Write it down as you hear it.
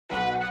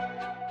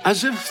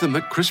As if the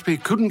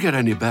McCrispy couldn't get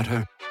any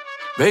better,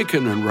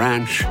 Bacon and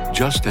Ranch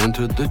just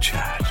entered the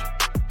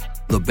chat.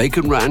 The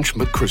Bacon Ranch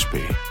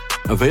McCrispy,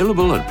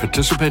 available at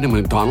participating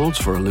McDonald's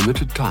for a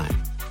limited time.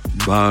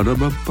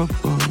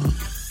 Ba-da-ba-ba-ba.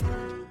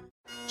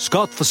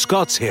 Scott for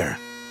Scots here.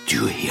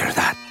 Do you hear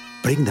that?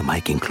 Bring the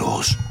mic in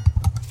close.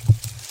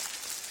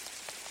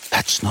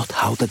 That's not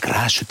how the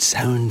grass should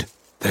sound.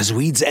 There's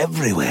weeds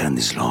everywhere in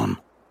this lawn.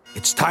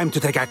 It's time to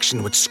take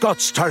action with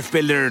Scott's Turf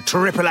Builder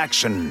Triple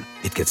Action.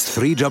 It gets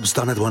 3 jobs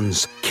done at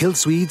once.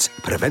 Kills weeds,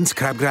 prevents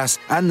crabgrass,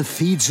 and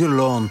feeds your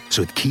lawn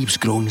so it keeps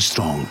growing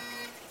strong.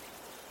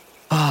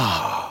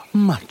 Ah,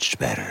 much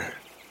better.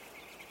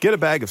 Get a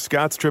bag of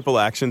Scott's Triple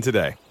Action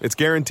today. It's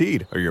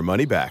guaranteed, or your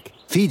money back.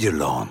 Feed your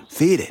lawn.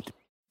 Feed it.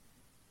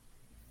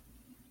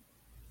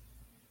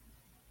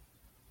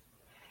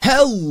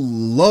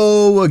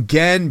 Hello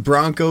again,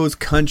 Broncos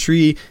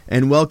country,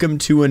 and welcome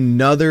to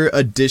another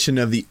edition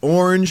of the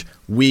Orange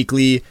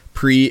Weekly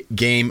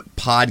Pre-Game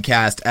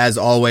Podcast. As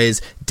always,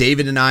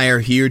 David and I are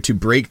here to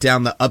break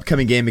down the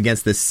upcoming game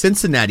against the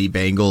Cincinnati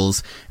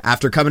Bengals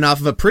after coming off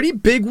of a pretty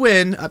big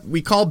win.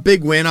 We call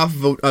big win off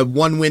of a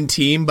one-win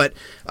team, but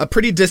a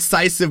pretty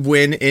decisive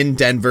win in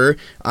Denver.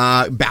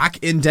 Back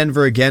in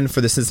Denver again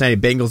for the Cincinnati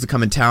Bengals to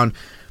come in town.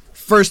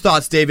 First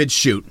thoughts, David,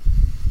 shoot.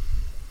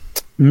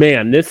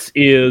 Man, it's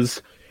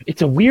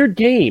a weird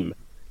game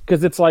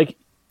because it's like,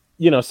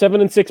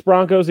 7-6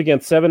 Broncos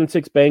against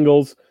 7-6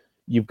 Bengals.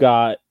 You've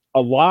got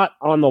a lot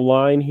on the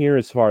line here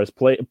as far as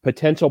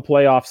potential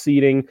playoff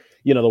seeding.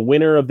 The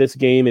winner of this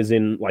game is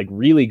in like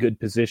really good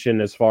position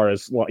as far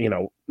as,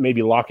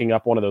 maybe locking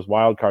up one of those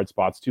wild card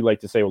spots. Too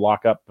late to say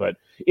lock up, but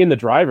in the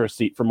driver's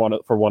seat for one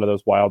of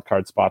those wild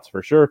card spots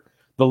for sure.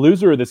 The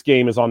loser of this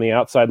game is on the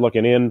outside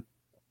looking in,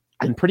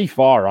 and pretty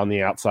far on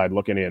the outside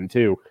looking in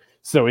too.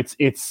 So it's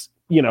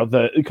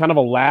the kind of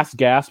a last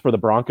gasp for the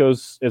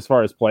Broncos as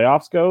far as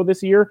playoffs go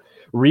this year.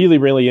 Really,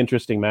 really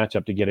interesting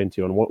matchup to get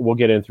into, and we'll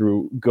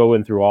go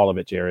in through all of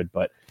it, Jared.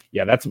 But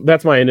yeah,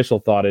 that's my initial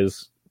thought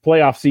is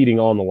playoff seeding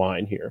on the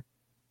line here.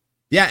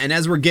 Yeah, and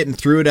as we're getting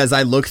through it, as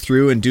I look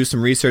through and do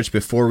some research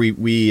before we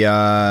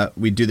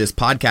do this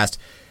podcast,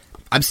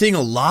 I'm seeing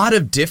a lot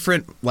of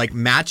different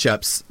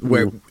matchups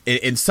where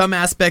in some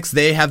aspects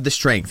they have the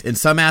strength, in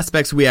some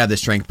aspects we have the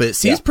strength, but it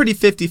seems pretty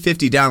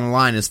 50-50 down the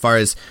line as far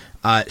as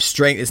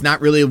strength. It's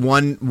not really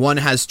one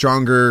has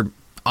stronger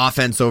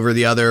offense over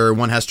the other, or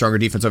one has stronger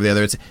defense over the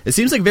other. It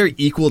seems like very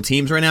equal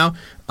teams right now.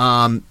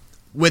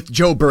 With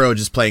Joe Burrow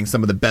just playing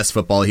some of the best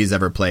football he's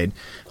ever played.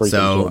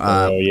 So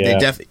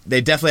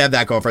they definitely have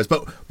that going for us.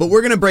 But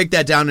we're going to break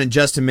that down in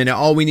just a minute.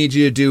 All we need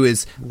you to do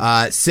is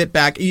sit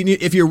back.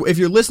 If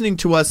you're listening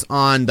to us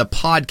on the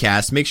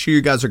podcast, make sure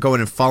you guys are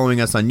going and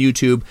following us on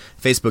YouTube,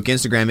 Facebook,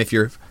 Instagram. If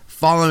you're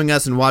following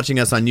us and watching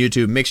us on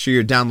YouTube, make sure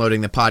you're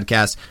downloading the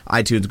podcast,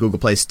 iTunes, Google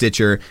Play,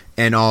 Stitcher,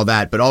 and all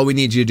that. But all we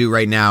need you to do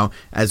right now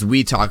as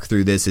we talk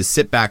through this is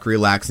sit back,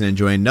 relax, and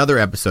enjoy another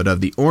episode of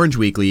the Orange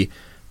Weekly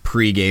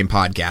Pre-Game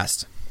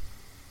Podcast.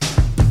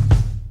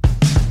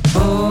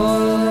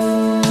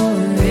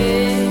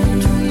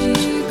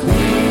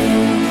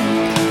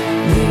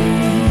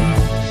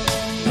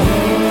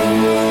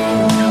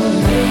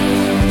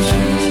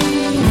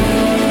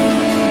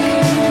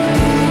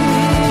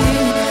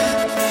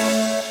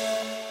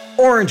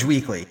 Orange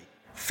Weekly,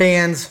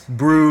 fans,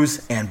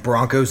 brews, and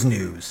Broncos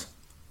news.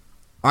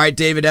 All right,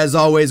 David, as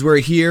always, we're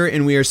here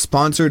and we are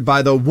sponsored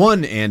by the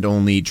one and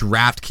only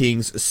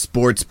DraftKings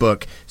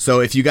Sportsbook.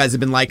 So if you guys have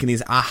been liking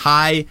these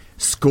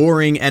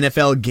high-scoring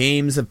NFL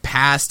games of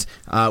past,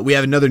 we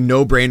have another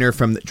no-brainer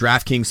from the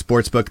DraftKings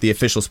Sportsbook, the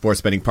official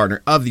sports betting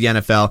partner of the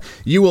NFL.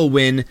 You will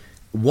win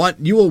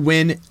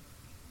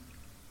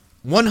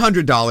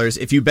 $100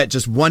 if you bet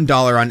just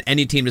 $1 on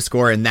any team to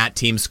score and that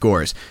team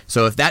scores.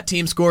 So if that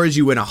team scores,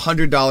 you win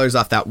 $100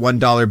 off that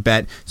 $1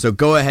 bet. So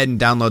go ahead and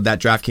download that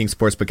DraftKings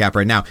Sportsbook app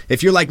right now.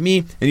 If you're like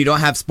me and you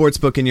don't have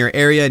Sportsbook in your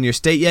area, in your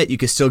state yet, you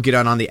can still get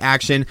on the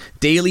action.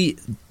 Daily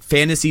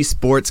fantasy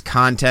sports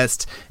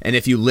contest. And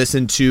if you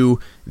listen to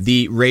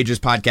the Ragers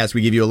podcast, we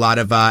give you a lot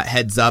of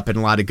heads up and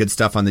a lot of good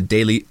stuff on the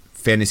daily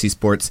fantasy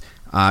sports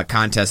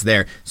contest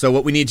there. So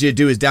what we need you to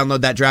do is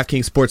download that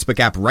DraftKings Sportsbook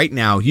app right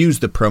now. Use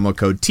the promo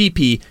code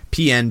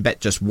TPPN.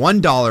 Bet just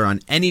 $1 on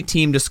any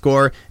team to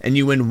score, and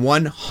you win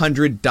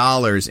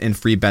 $100 in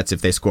free bets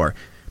if they score.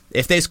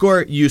 If they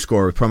score, you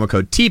score with promo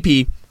code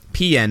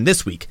TPPN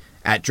this week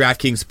at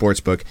DraftKings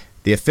Sportsbook,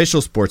 the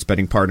official sports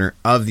betting partner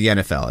of the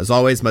NFL. As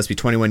always, must be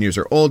 21 years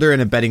or older in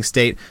a betting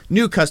state.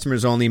 New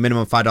customers only.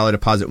 Minimum $5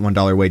 deposit,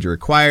 $1 wager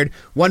required.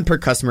 One per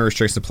customer.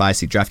 Restrictions apply.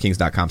 See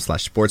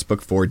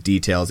DraftKings.com/sportsbook for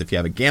details. If you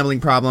have a gambling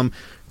problem,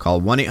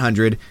 call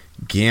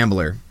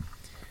 1-800-GAMBLER.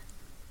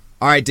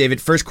 All right, David,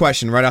 first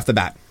question right off the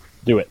bat.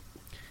 Do it.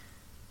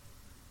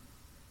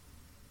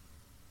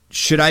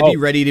 Should I be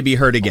ready to be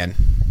hurt again?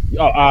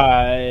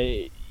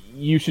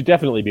 You should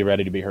definitely be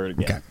ready to be hurt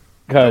again.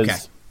 Okay.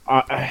 Because,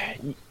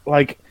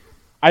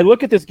 I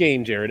look at this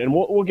game, Jared, and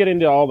we'll get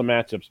into all the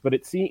matchups, but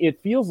it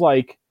feels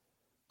like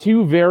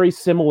two very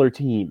similar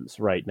teams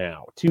right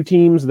now. Two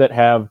teams that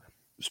have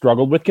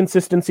struggled with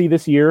consistency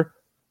this year.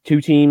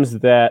 two teams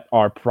that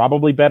are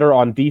probably better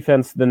on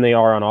defense than they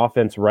are on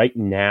offense right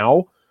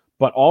now,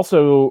 but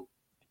also,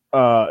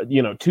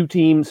 two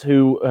teams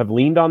who have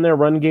leaned on their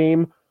run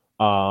game.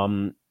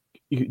 And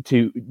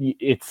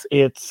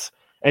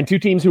two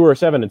teams who are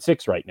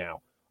 7-6 right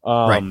now.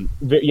 Right.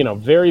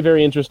 Very,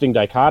 very interesting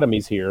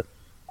dichotomies here.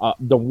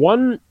 The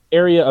one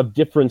area of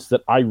difference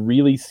that I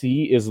really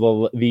see is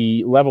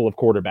the level of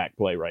quarterback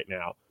play right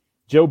now.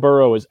 Joe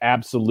Burrow is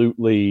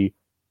absolutely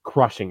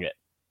crushing it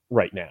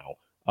right now,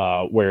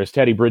 whereas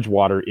Teddy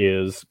Bridgewater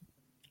is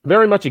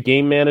very much a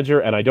game manager,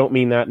 and I don't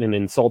mean that in an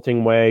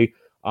insulting way.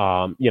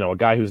 A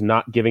guy who's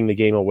not giving the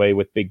game away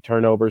with big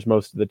turnovers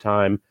most of the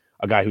time,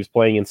 a guy who's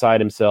playing inside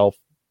himself.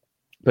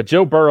 But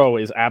Joe Burrow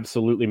is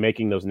absolutely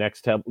making those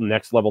next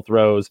level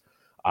throws,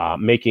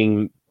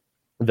 making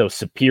those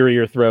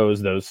superior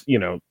throws, those,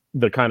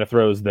 the kind of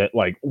throws that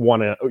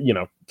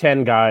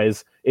 10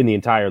 guys in the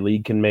entire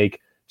league can make.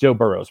 Joe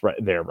Burrow's right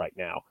there right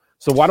now.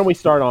 So why don't we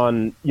start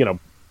on,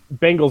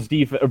 Bengals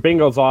defense or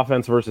Bengals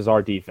offense versus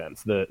our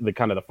defense, the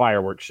kind of the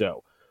fireworks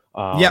show.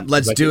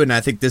 Let's do it. And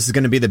I think this is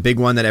going to be the big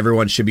one that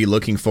everyone should be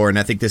looking for. And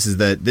I think this is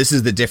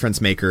the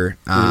difference maker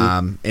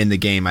in the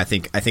game. I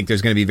think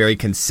there's going to be very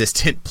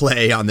consistent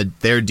play on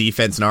their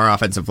defense and our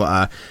offensive.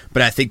 But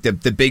I think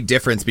the big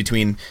difference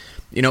between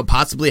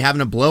possibly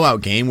having a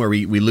blowout game where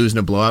we lose in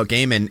a blowout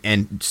game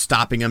and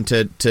stopping them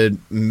to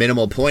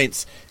minimal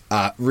points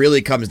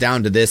really comes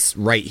down to this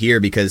right here,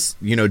 because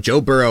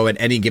Joe Burrow at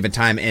any given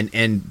time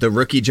and the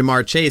rookie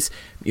Jamar Chase,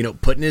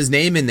 putting his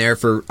name in there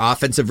for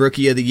offensive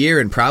rookie of the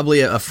year and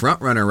probably a front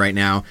runner right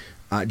now,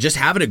 just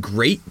having a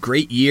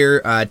great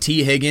year.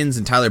 T. Higgins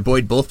and Tyler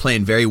Boyd both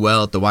playing very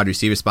well at the wide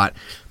receiver spot.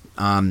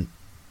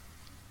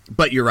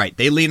 But you're right,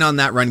 they lean on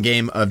that run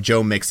game of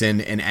Joe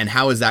Mixon, and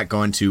how is that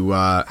going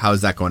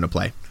to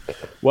play?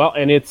 Well,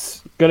 and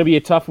it's going to be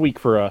a tough week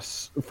for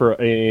us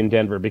in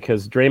Denver,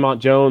 because Draymond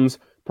Jones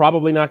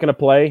probably not going to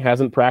play,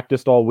 hasn't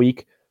practiced all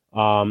week.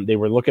 They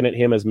were looking at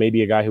him as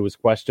maybe a guy who was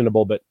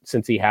questionable, but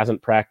since he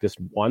hasn't practiced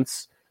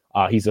once,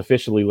 he's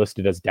officially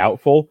listed as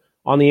doubtful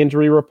on the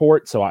injury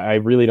report, so I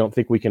really don't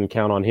think we can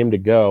count on him to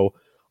go.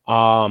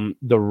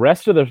 The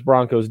rest of the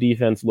Broncos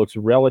defense looks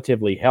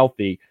relatively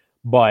healthy,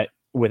 but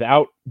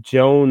without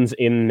Jones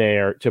in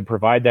there to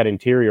provide that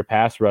interior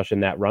pass rush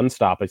and that run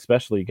stop,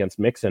 especially against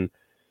Mixon,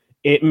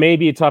 it may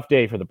be a tough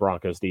day for the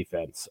Broncos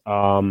defense.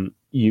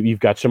 You've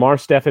got Shamar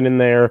Stephen in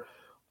there,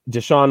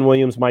 Deshaun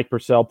Williams, Mike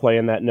Purcell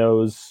playing that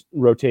nose,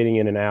 rotating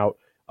in and out.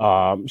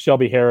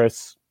 Shelby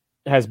Harris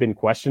has been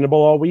questionable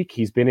all week.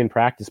 He's been in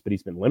practice, but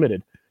he's been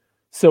limited.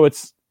 So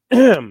it's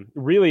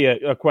really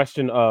a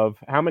question of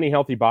how many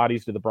healthy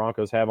bodies do the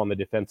Broncos have on the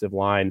defensive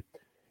line?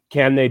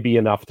 Can they be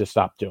enough to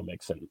stop Joe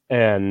Mixon?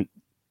 And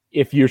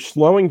if you're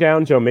slowing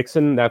down Joe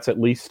Mixon, that's at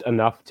least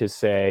enough to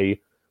say,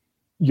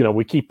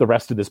 we keep the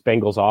rest of this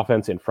Bengals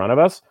offense in front of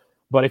us.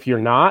 But if you're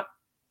not,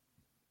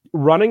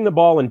 running the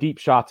ball in deep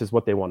shots is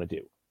what they want to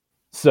do.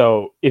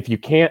 So if you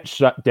can't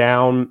shut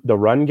down the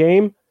run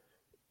game,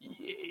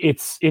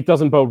 it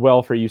doesn't bode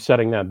well for you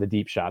shutting down the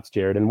deep shots,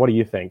 Jared. And what do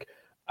you think?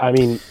 I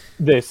mean,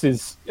 this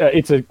is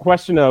it's a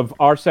question of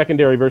our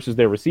secondary versus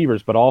their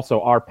receivers, but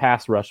also our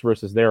pass rush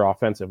versus their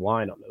offensive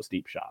line on those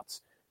deep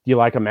shots. Do you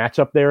like a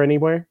matchup there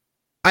anywhere?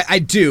 I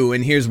do,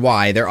 and here's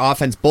why. Their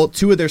offense,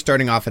 two of their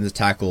starting offensive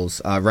tackles,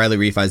 Riley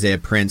Reif, Isaiah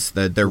Prince,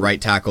 their right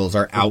tackles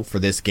are out for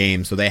this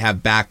game, so they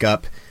have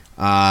backup.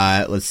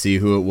 Let's see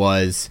who it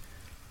was.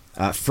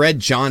 Fred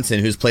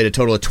Johnson, who's played a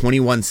total of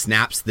 21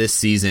 snaps this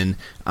season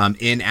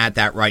in at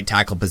that right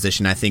tackle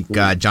position. I think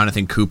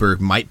Jonathan Cooper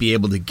might be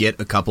able to get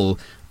a couple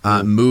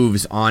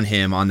moves on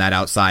him on that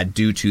outside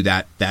due to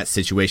that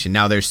situation.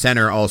 Now, their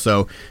center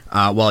also,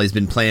 while he's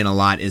been playing a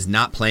lot, is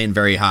not playing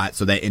very hot,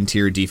 so that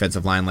interior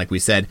defensive line, like we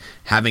said,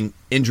 having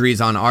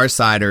injuries on our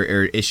side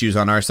or issues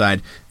on our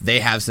side, they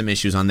have some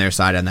issues on their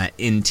side on that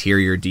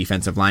interior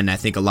defensive line. And I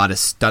think a lot of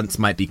stunts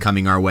might be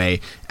coming our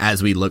way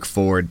as we look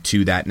forward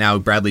to that. Now,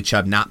 Bradley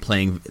Chubb not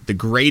playing the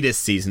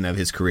greatest season of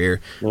his career,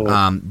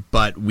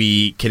 but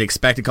we can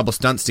expect a couple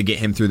stunts to get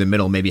him through the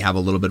middle, maybe have a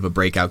little bit of a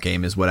breakout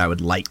game is what I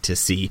would like to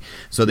see.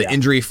 So the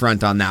injury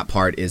front on that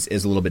part is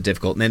a little bit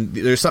difficult. And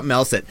then there's something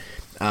else that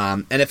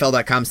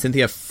NFL.com,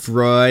 Cynthia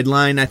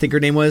Freudline, I think her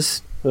name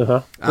was.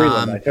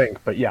 Freeland, I think,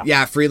 but yeah.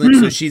 Yeah, Freeland.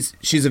 So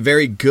she's a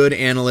very good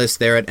analyst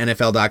there at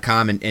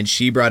NFL.com, and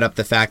she brought up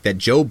the fact that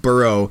Joe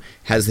Burrow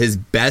has his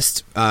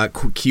best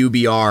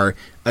QBR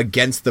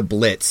against the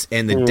blitz,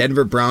 and the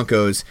Denver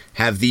Broncos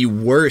have the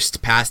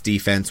worst pass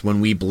defense when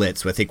we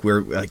blitz. I think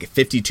we're like a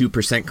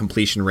 52%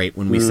 completion rate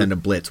when we send a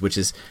blitz, which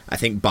is, I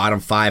think,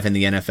 bottom 5 in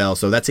the NFL.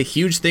 So that's a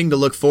huge thing to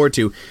look forward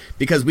to,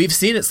 because we've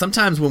seen it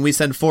sometimes when we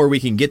send 4, we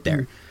can get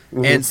there.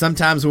 And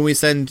sometimes when we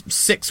send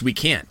 6, we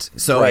can't.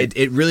 So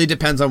it really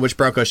depends on which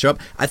Broncos show up.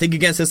 I think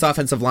against this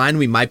offensive line,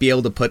 we might be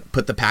able to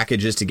put the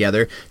packages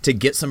together to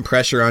get some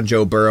pressure on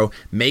Joe Burrow,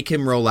 make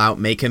him roll out,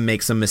 make him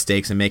make some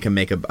mistakes, and make him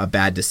make a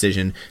bad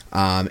decision.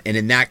 And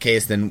in that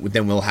case, then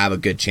we'll have a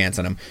good chance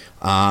on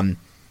him.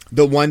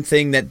 The one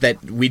thing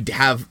that we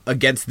have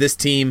against this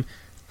team,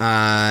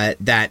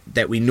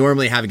 that we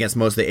normally have against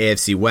most of the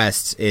AFC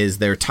West is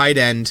their tight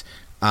end.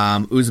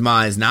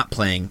 Uzma is not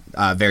playing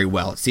very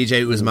well.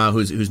 CJ Uzma,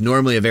 who's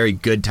normally a very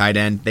good tight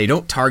end, they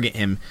don't target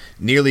him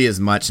nearly as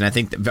much. And I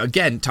think,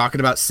 again,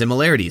 talking about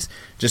similarities,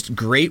 just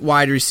great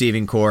wide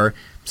receiving core.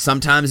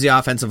 Sometimes the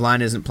offensive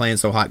line isn't playing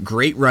so hot.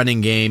 Great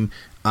running game.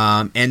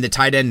 And the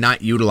tight end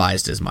not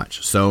utilized as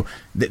much. So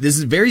this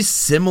is very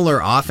similar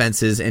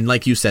offenses. And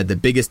like you said, the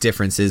biggest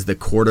difference is the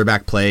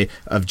quarterback play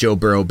of Joe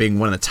Burrow being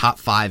one of the top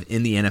 5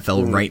 in the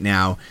NFL right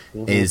now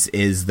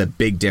is the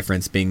big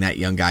difference, being that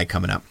young guy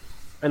coming up.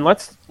 And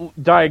let's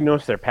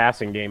diagnose their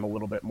passing game a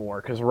little bit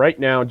more, because right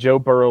now Joe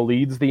Burrow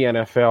leads the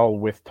NFL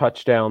with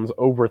touchdowns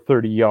over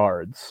 30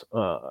 yards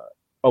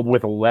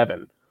with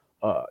 11.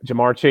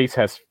 Jamar Chase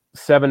has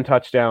 7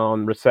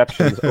 touchdown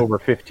receptions over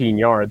 15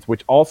 yards,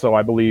 which also,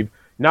 I believe,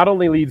 not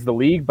only leads the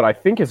league, but I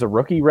think is a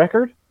rookie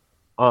record.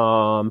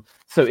 So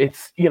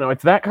it's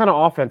that kind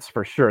of offense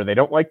for sure. They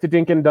don't like to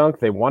dink and dunk.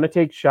 They want to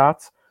take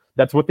shots.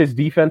 That's what this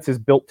defense is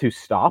built to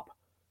stop.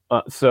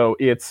 So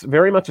it's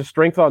very much a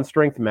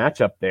strength-on-strength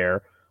matchup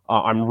there.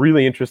 I'm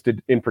really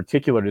interested in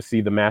particular to see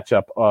the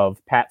matchup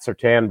of Pat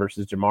Surtain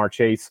versus Jamar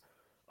Chase.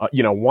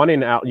 One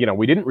in out.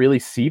 We didn't really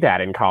see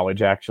that in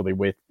college, actually,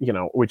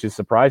 which is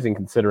surprising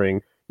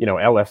considering,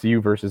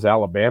 LSU versus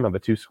Alabama, the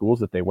 2 schools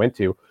that they went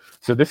to.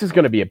 So this is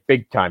going to be a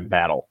big-time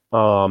battle.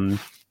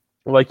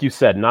 Like you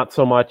said, not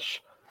so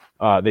much.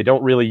 They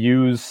don't really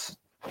use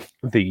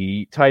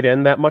the tight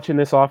end that much in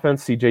this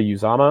offense, CJ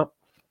Uzama.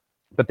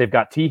 But they've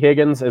got T.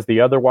 Higgins as the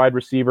other wide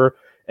receiver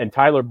and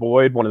Tyler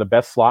Boyd, one of the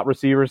best slot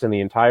receivers in the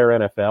entire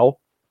NFL.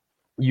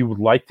 You would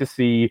like to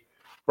see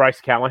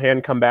Bryce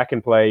Callahan come back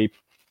and play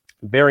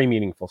very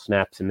meaningful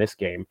snaps in this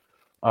game.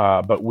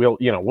 But we'll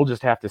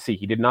just have to see.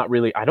 He did not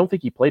really, I don't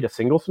think he played a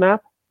single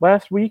snap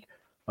last week.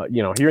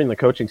 Hearing the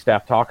coaching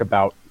staff talk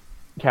about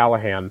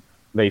Callahan,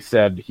 they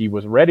said he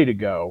was ready to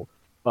go,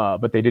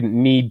 but they didn't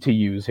need to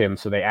use him.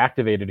 So they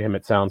activated him,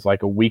 it sounds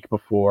like, a week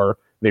before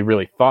they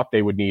really thought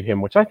they would need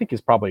him, which I think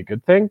is probably a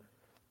good thing.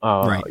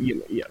 Right.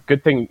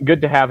 Good thing.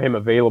 Good to have him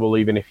available,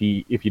 even if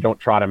you don't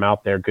trot him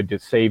out there. Good to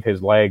save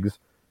his legs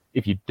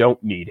if you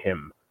don't need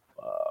him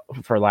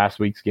for last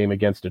week's game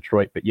against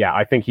Detroit. But yeah,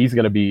 I think he's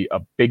going to be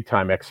a big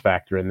time X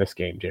factor in this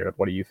game. Jared,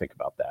 what do you think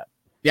about that?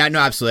 Yeah, no,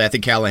 absolutely. I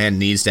think Callahan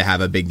needs to have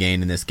a big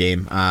gain in this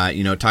game.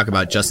 Talk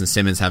about Justin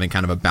Simmons having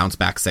kind of a bounce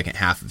back second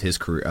half of his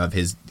career, of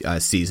his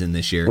season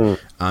this year,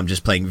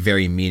 just playing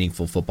very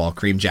meaningful football.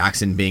 Kareem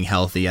Jackson being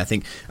healthy. I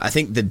think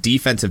the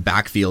defensive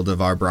backfield of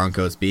our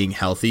Broncos being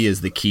healthy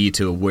is the key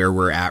to where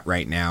we're at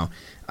right now.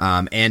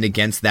 And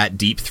against that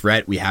deep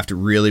threat, we have to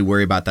really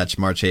worry about that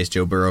Jamar Chase,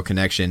 Joe Burrow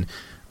connection.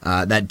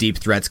 That deep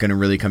threat's going to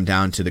really come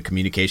down to the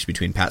communication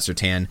between Pat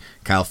Surtain,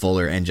 Kyle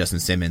Fuller, and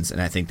Justin Simmons,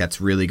 and I think that's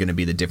really going to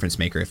be the difference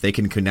maker. If they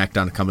can connect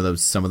on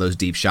some of those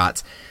deep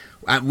shots,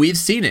 we've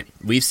seen it.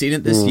 We've seen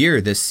it this year,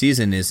 this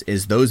season.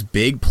 Is those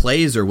big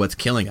plays are what's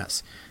killing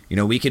us.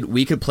 We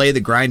could play the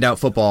grind out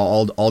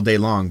football all day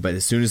long, but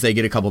as soon as they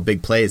get a couple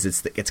big plays,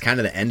 it's kind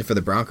of the end for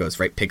the Broncos,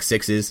 right? Pick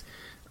sixes,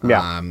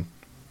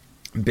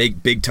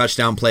 big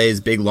touchdown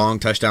plays, big long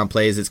touchdown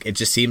plays. It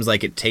just seems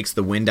like it takes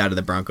the wind out of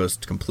the Broncos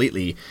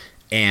completely.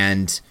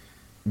 And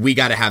we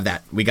got to have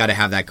that. We got to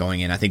have that going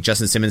in. I think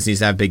Justin Simmons needs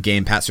to have a big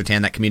game. Pat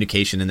Surtain, that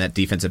communication in that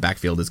defensive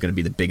backfield is going to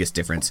be the biggest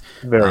difference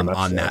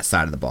on that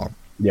side of the ball.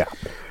 Yeah.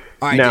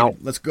 All right, now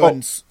David, let's go ahead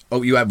and...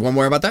 Oh, you have one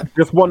more about that?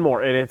 Just one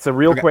more, and it's a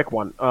real quick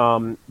one.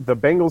 The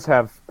Bengals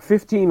have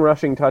 15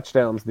 rushing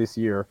touchdowns this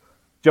year.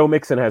 Joe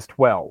Mixon has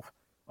 12.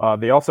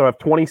 They also have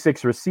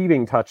 26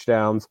 receiving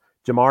touchdowns.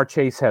 Jamar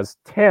Chase has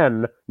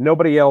 10.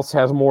 Nobody else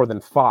has more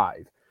than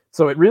 5.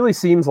 So it really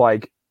seems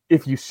like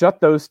if you shut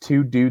those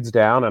 2 dudes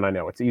down, and I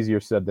know it's easier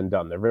said than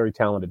done, they're very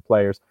talented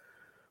players,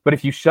 but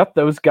if you shut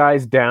those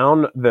guys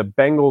down, the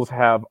Bengals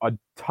have a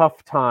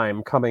tough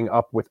time coming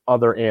up with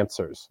other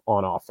answers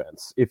on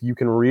offense. If you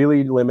can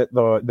really limit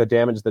the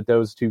damage that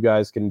those 2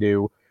 guys can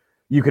do,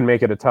 you can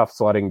make it a tough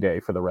sledding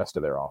day for the rest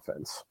of their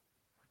offense.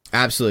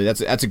 Absolutely.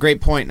 That's a great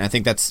point, and I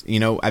think that's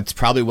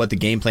probably what the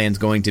game plan is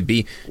going to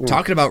be.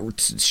 Talking about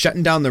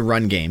shutting down the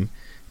run game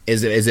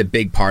is a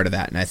big part of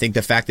that. And I think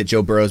the fact that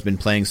Joe Burrow has been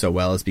playing so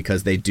well is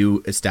because they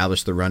do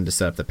establish the run to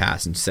set up the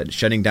pass, and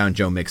shutting down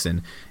Joe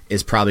Mixon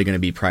is probably going to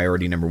be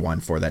priority number 1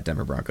 for that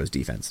Denver Broncos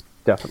defense.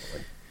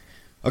 Definitely.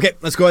 Okay,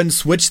 let's go ahead and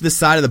switch the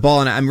side of the ball,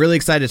 and I'm really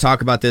excited to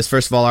talk about this.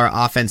 First of all, our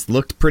offense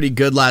looked pretty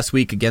good last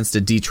week against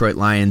a Detroit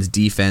Lions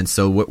defense,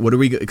 so what are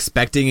we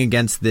expecting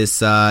against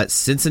this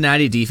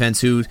Cincinnati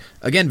defense, who,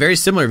 again, very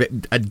similar,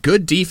 a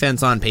good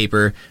defense on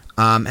paper,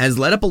 has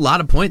let up a lot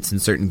of points in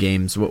certain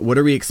games. What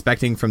are we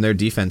expecting from their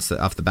defense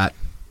off the bat?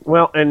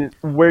 Well, and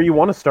where you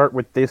want to start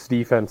with this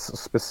defense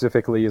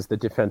specifically is the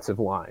defensive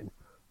line.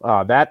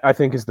 That, I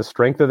think, is the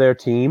strength of their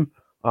team.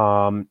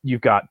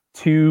 You've got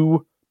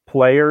 2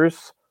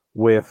 players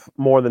with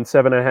more than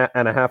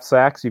 7.5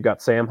 sacks. You've got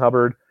Sam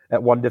Hubbard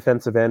at one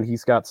defensive end.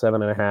 He's got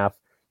 7.5.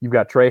 You've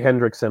got Trey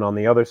Hendrickson on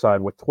the other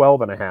side with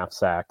 12.5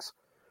 sacks.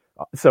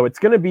 So it's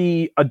going to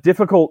be a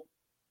difficult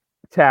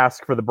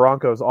task for the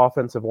Broncos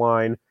offensive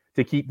line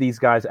to keep these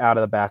guys out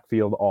of the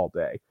backfield all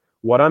day.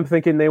 What I'm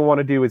thinking they want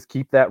to do is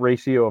keep that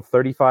ratio of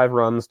 35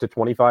 runs to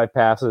 25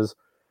 passes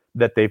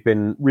that they've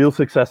been real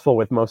successful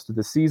with most of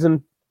the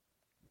season.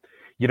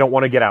 You don't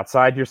want to get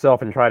outside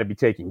yourself and try to be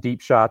taking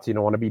deep shots. You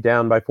don't want to be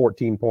down by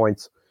 14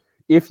 points.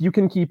 If you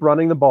can keep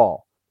running the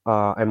ball,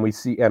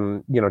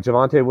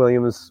 Javonte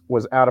Williams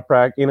was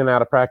in and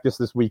out of practice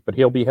this week, but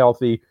he'll be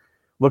healthy.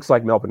 Looks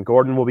like Melvin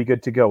Gordon will be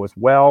good to go as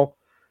well.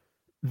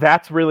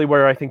 That's really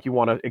where I think you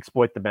want to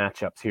exploit the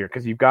matchups here,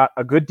 because you've got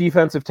a good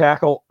defensive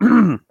tackle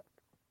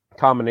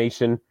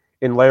combination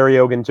in Larry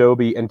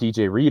Ogunjobi and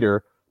DJ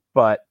Reader,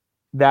 but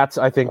that's,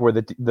 I think, where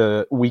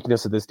the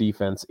weakness of this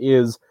defense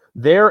is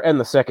there, and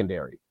the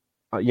secondary.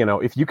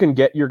 If you can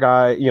get your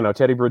guy,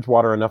 Teddy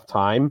Bridgewater, enough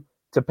time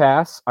to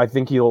pass, I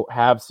think he'll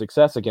have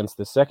success against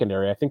the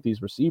secondary. I think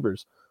these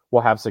receivers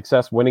will have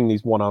success winning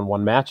these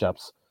one-on-one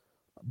matchups.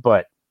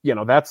 But,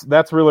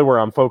 that's really where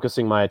I'm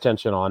focusing my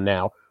attention on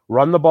now.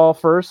 Run the ball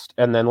first,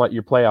 and then let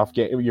your playoff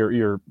game,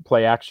 your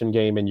play action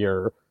game, and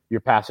your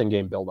passing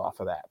game build off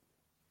of that.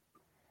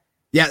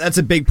 Yeah, that's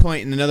a big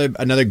point, and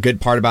another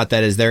good part about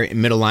that is their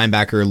middle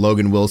linebacker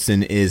Logan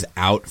Wilson is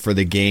out for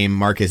the game.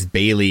 Marcus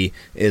Bailey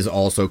is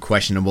also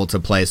questionable to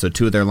play, so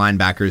two of their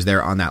linebackers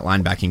there on that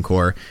linebacking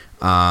core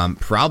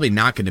probably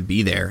not going to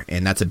be there,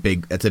 and that's a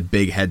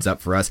big heads up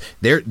for us.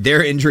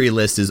 Their injury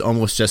list is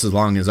almost just as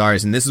long as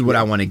ours, and this is what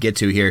I want to get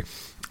to here.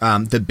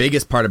 The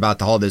biggest part about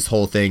this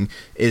whole thing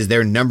is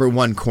their number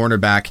one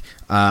cornerback,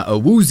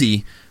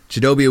 Chidobe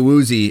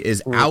Awuzie,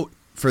 is out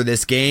for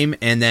this game,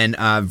 and then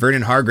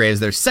Vernon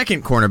Hargraves, their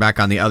second cornerback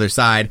on the other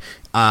side,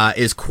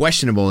 is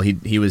questionable. He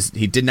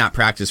did not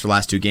practice for the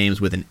last 2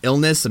 games with an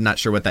illness. I'm not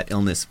sure what that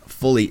illness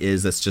fully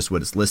is. That's just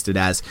what it's listed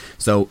as.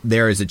 So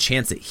there is a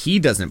chance that he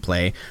doesn't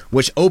play,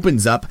 which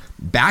opens up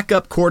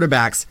backup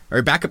quarterbacks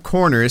or backup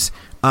corners.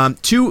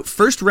 2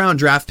 first-round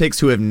draft picks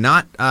who have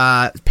not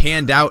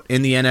panned out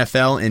in the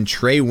NFL, in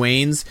Trey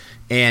Waynes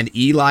and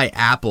Eli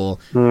Apple,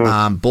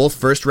 both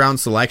first-round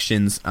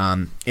selections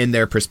in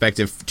their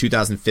respective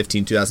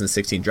 2015,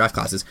 2016 draft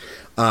classes.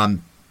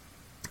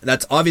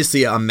 That's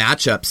obviously a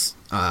matchups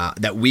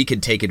that we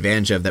could take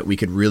advantage of, that we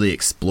could really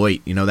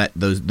exploit. That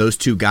those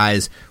 2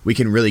 guys we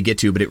can really get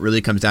to, but it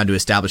really comes down to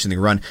establishing the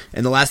run.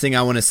 And the last thing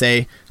I want to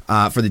say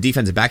for the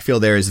defensive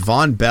backfield there is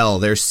Von Bell,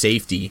 their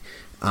safety.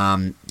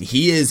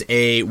 He is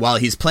while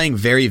he's playing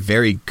very,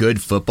 very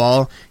good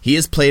football, he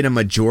has played a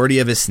majority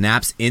of his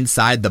snaps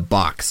inside the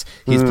box.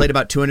 He's played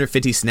about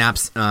 250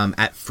 snaps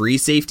at free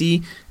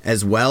safety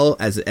as well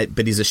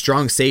but he's a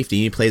strong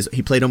safety.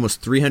 He played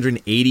almost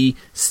 380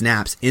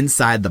 snaps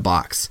inside the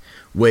box,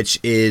 which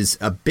is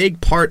a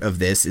big part of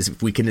this. Is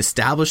if we can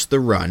establish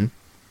the run,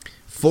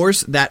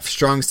 force that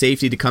strong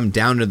safety to come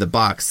down to the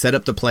box, set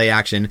up the play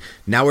action.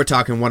 Now we're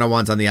talking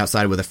one-on-ones on the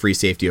outside with a free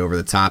safety over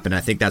the top, and I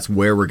think that's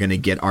where we're going to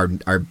get our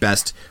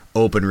best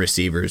open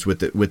receivers with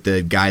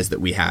the guys that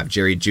we have.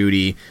 Jerry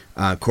Jeudy,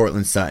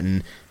 Cortland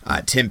Sutton,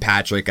 Tim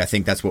Patrick. I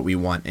think that's what we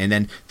want. And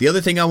then the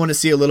other thing I want to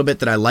see a little bit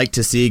that I like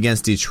to see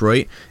against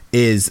Detroit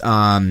is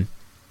the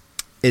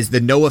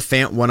Noah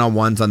Fant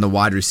one-on-ones on the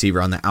wide receiver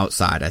on the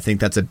outside. I think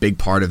that's a big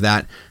part of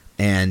that.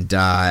 And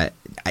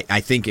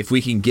I think if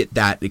we can get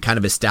that, it kind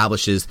of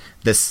establishes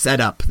the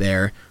setup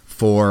there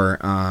for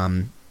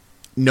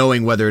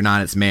knowing whether or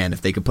not it's man.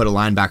 If they could put a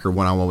linebacker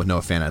one-on-one with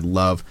Noah Fant, I'd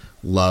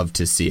love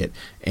to see it.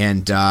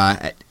 And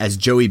as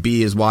Joey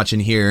B is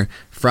watching here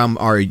from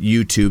our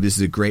YouTube, this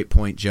is a great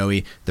point,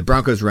 Joey. The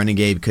Broncos running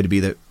game could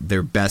be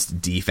their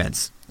best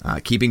defense.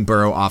 Keeping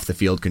Burrow off the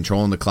field,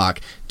 controlling the clock,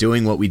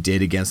 doing what we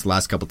did against the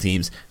last couple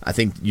teams. I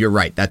think you're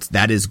right.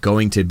 That is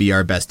going to be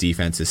our best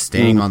defense, is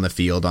staying on the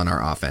field on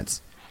our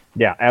offense.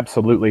 Yeah,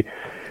 absolutely.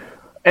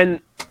 And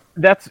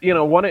that's,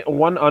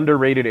 one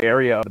underrated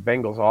area of the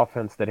Bengals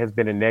offense that has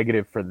been a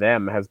negative for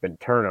them has been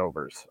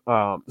turnovers.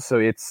 So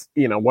it's,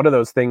 one of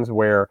those things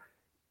where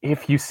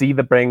if you see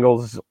the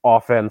Bengals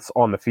offense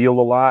on the field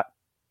a lot,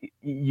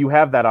 you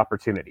have that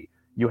opportunity.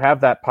 You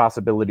have that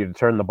possibility to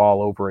turn the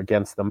ball over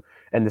against them.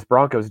 And this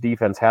Broncos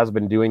defense has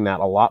been doing that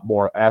a lot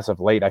more as of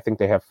late. I think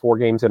they have 4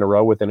 games in a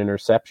row with an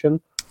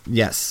interception.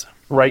 Yes.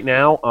 Right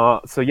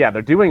now. So yeah,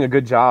 they're doing a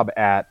good job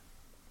at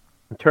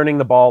turning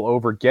the ball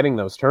over, getting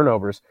those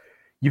turnovers.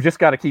 You've just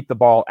got to keep the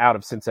ball out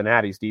of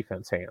Cincinnati's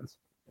defense hands.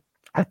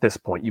 At this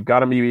point, you've got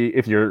to be,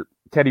 if you're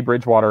Teddy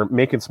Bridgewater,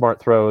 making smart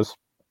throws.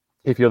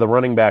 If you're the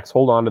running backs,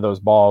 hold on to those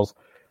balls.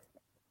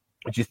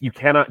 You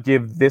cannot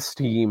give this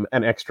team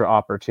an extra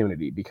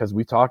opportunity, because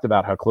we talked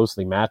about how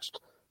closely matched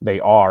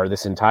they are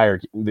this entire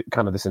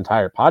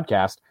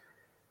podcast.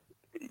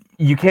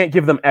 You can't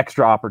give them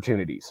extra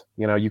opportunities.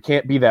 You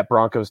can't be that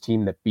Broncos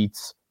team that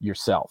beats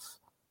yourself.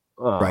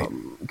 Right.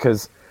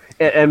 Because,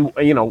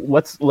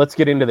 let's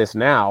get into this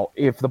now.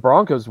 If the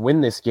Broncos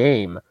win this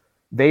game,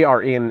 they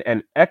are in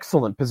an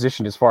excellent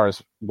position as far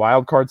as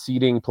wild card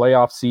seeding,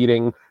 playoff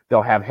seeding.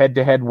 They'll have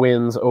head-to-head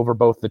wins over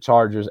both the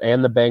Chargers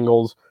and the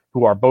Bengals,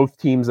 who are both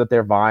teams that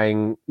they're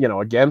vying,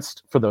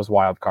 against for those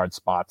wild card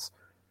spots.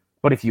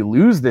 But if you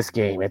lose this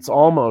game, it's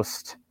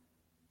almost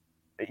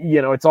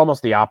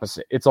the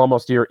opposite. It's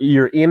almost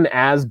you're in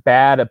as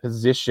bad a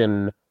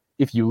position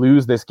if you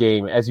lose this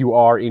game as you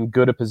are in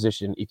good a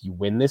position if you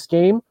win this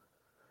game.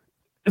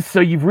 So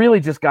you've really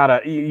just got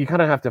to, you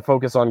kind of have to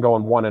focus on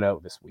going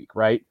 1-0 this week,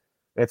 right?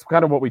 It's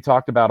kind of what we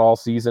talked about all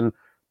season,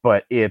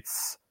 but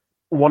it's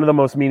one of the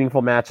most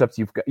meaningful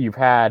matchups you've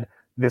had.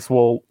 This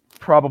will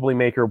probably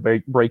make or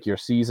break your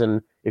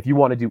season. If you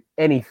want to do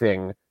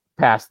anything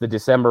past the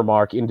December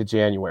mark into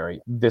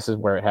January, this is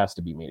where it has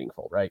to be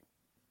meaningful, right?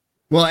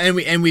 Well,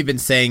 we've been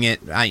saying it,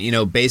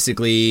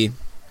 basically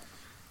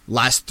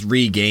last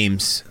 3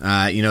 games.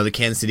 The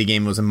Kansas City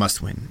game was a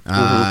must-win.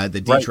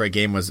 The Detroit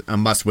game was a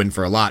must-win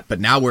for a lot. But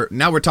now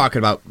we're talking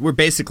about, we're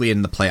basically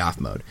in the playoff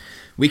mode.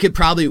 We could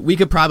probably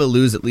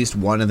lose at least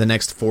one of the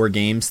next 4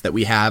 games that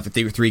we have,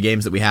 3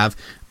 games that we have.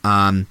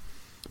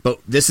 But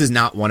this is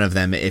not one of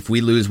them. If we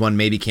lose one,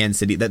 maybe Kansas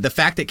City. The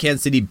fact that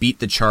Kansas City beat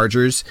the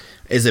Chargers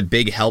is a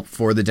big help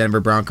for the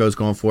Denver Broncos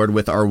going forward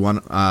with our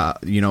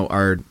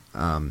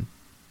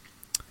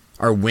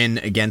win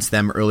against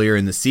them earlier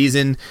in the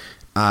season.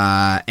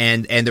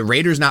 And the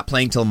Raiders not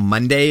playing till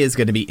Monday is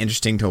going to be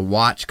interesting to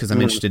watch because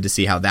I'm interested to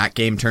see how that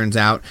game turns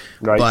out.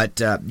 Right. But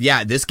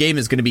this game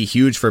is going to be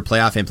huge for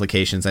playoff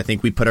implications. I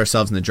think we put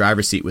ourselves in the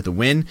driver's seat with a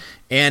win,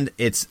 and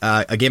it's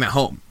a game at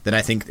home that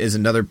I think is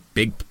another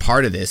big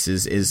part of this.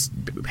 Is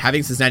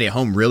having Cincinnati at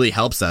home really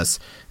helps us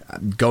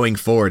going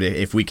forward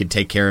if we could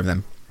take care of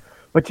them.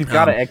 But you've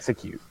got to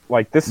execute.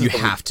 Like this,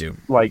 have to.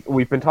 Like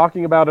we've been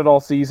talking about it all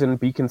season.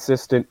 Be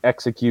consistent,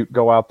 execute,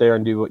 go out there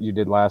and do what you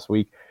did last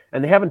week.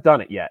 And they haven't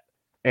done it yet.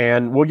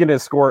 And we'll get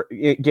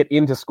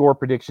into score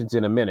predictions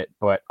in a minute,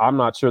 but I'm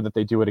not sure that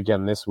they do it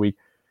again this week.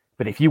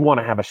 But if you want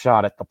to have a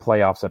shot at the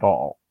playoffs at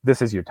all,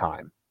 this is your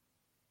time.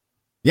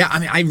 Yeah, I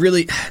mean, I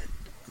really,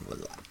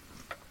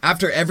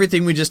 after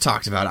everything we just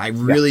talked about, I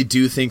really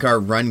do think our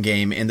run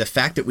game and the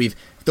fact that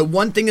the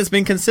one thing that's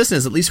been consistent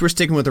is at least we're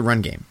sticking with the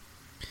run game.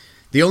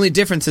 The only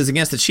difference is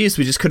against the Chiefs,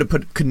 we just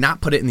could not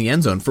put it in the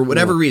end zone for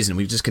whatever reason.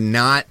 We just could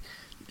not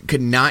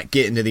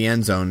get into the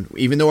end zone,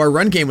 even though our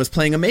run game was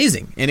playing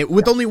amazing, and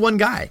with only one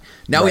guy.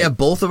 Now we have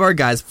both of our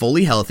guys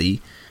fully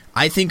healthy.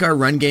 I think our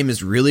run game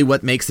is really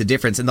what makes the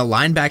difference, and the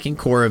linebacking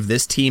core of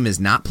this team is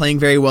not playing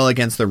very well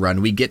against the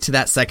run. We get to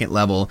that second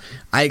level.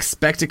 I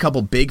expect a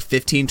couple big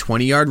 15,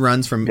 20-yard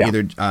runs from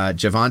either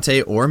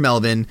Javonte or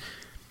Melvin,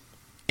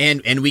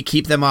 and we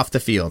keep them off the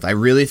field. I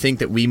really think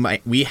that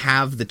we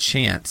have the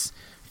chance,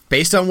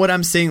 based on what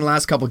I'm seeing the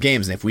last couple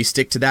games, and if we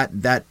stick to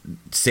that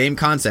same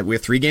concept, we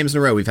have 3 games in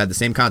a row, we've had the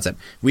same concept.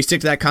 If we stick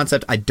to that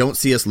concept, I don't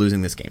see us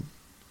losing this game.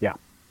 Yeah,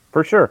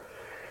 for sure.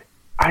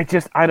 I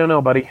don't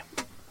know, buddy.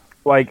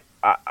 Like,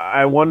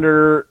 I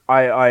wonder,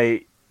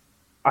 I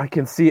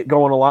can see it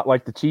going a lot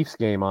like the Chiefs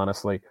game,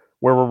 honestly,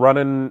 where we're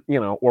running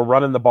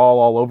the ball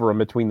all over them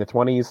between the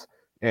 20s,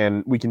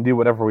 and we can do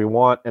whatever we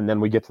want, and then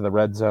we get to the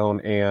red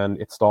zone,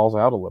 and it stalls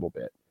out a little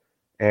bit.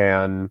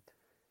 And,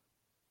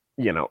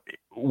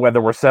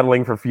 whether we're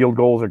settling for field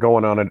goals or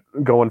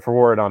going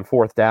forward on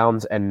 4th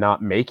downs and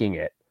not making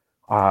it,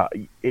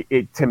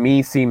 it to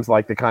me seems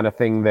like the kind of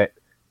thing that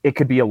it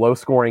could be a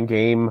low-scoring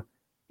game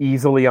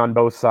easily on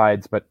both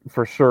sides, but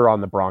for sure on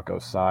the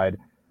Broncos side,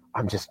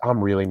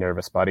 I'm really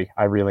nervous, buddy.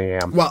 I really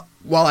am.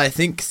 Well, I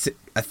think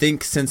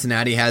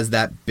Cincinnati has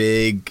that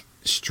big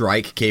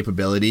strike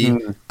capability.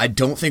 I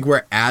don't think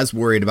we're as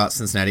worried about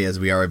Cincinnati as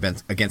we are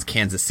against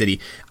Kansas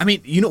City. I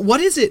mean, what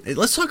is it?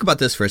 Let's talk about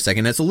this for a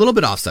second. It's a little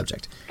bit off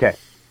subject. Okay.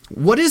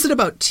 What is it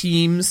about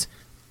teams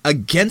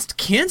against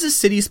Kansas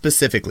City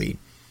specifically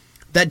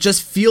that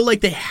just feel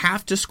like they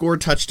have to score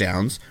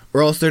touchdowns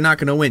or else they're not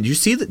going to win?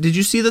 Did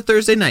you see the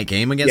Thursday night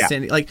game against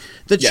Sandy? Like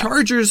the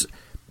Chargers,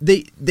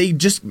 they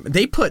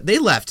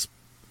left,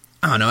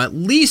 I don't know, at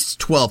least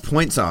 12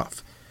 points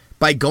off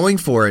by going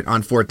for it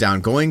on 4th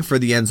down, going for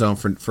the end zone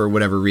for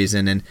whatever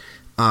reason. And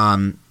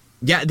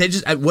they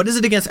just, what is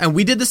it against? And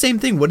we did the same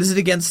thing. What is it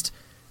against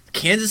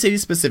Kansas City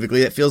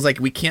specifically that feels like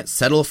we can't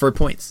settle for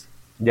points?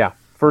 Yeah,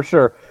 for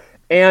sure.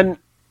 And,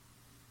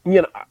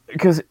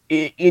 because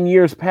in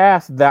years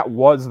past, that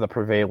was the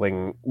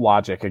prevailing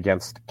logic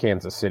against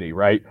Kansas City,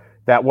 right?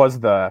 That was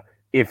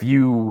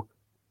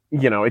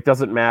it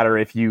doesn't matter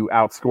if you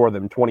outscore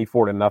them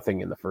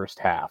 24-0 in the first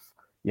half.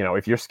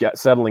 If you're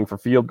settling for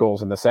field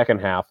goals in the second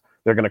half,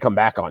 they're going to come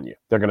back on you.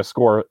 They're going to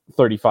score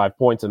 35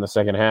 points in the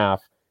second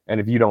half, and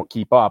if you don't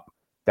keep up,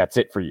 that's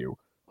it for you.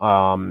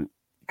 And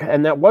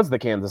that was the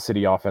Kansas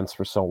City offense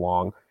for so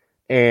long.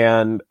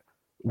 And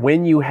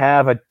when you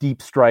have a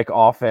deep strike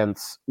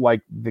offense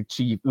like the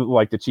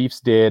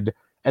Chiefs did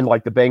and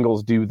like the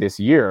Bengals do this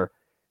year,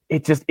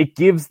 it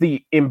gives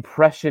the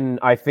impression,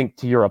 I think,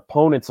 to your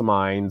opponent's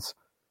minds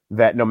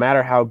that no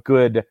matter how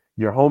good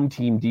your home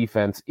team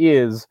defense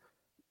is,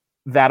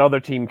 that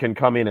other team can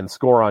come in and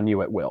score on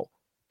you at will.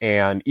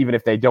 And even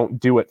if they don't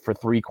do it for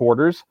 3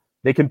 quarters,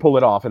 they can pull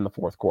it off in the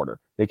 4th quarter.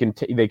 They can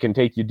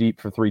take you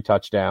deep for 3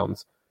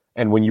 touchdowns.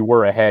 And when you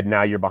were ahead,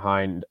 now you're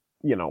behind,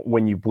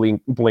 when you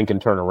blink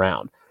and turn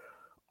around.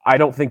 I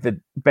don't think the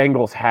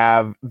Bengals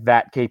have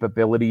that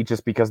capability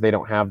just because they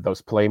don't have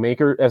as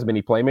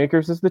many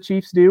playmakers as the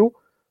Chiefs do.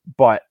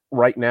 But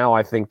right now,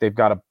 I think they've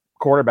got a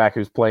quarterback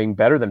who's playing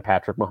better than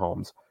Patrick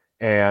Mahomes.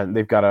 and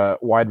they've got a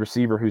wide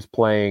receiver who's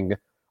playing.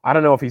 I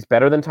don't know if he's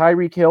better than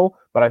Tyreek Hill,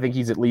 but I think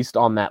he's at least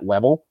on that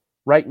level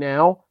right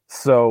now.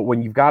 So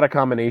when you've got a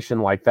combination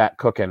like that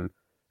cooking,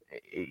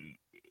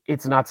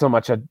 it's not so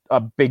much a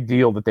big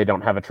deal that they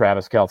don't have a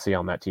Travis Kelce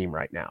on that team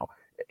right now.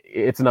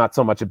 It's not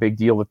so much a big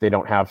deal that they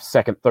don't have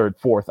second, third,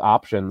 fourth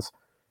options,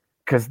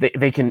 because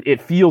they can.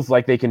 It feels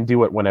like they can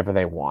do it whenever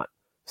they want.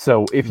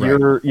 So if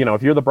you're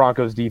the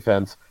Broncos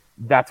defense,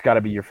 that's got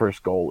to be your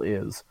first goal,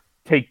 is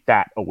take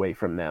that away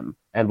from them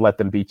and let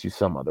them beat you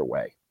some other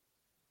way.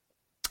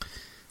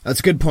 That's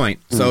a good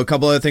point. So a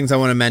couple other things I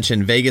want to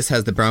mention. Vegas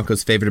has the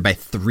Broncos favored by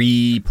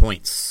 3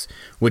 points,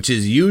 which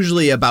is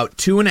usually about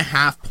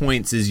 2.5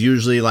 points is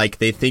usually like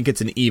they think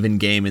it's an even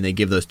game and they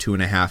give those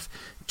 2.5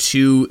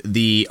 to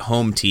the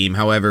home team.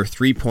 However,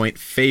 3-point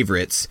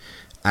favorites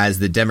as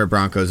the Denver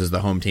Broncos as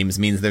the home teams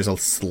means there's a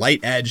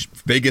slight edge.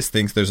 Vegas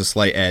thinks there's a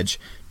slight edge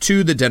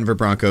to the Denver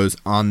Broncos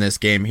on this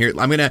game. Here,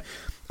 I'm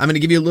gonna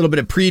give you a little bit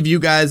of preview,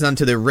 guys,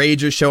 onto the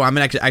Rager show. I'm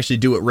gonna actually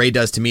do what Ray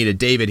does to me to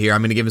David here.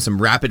 I'm gonna give him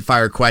some rapid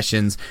fire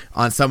questions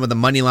on some of the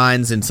money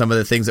lines and some of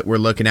the things that we're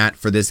looking at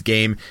for this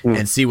game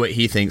and see what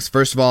he thinks.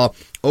 First of all,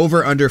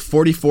 over under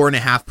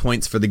 44.5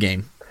 points for the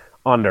game.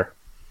 Under.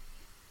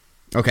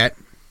 Okay.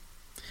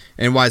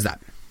 And why is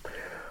that?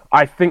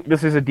 I think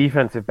this is a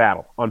defensive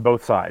battle on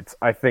both sides.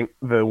 I think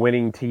the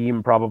winning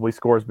team probably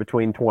scores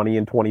between 20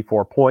 and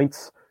 24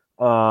 points.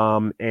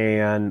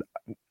 And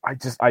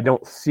I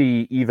don't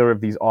see either of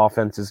these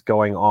offenses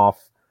going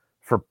off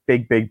for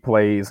big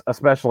plays,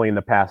 especially in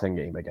the passing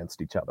game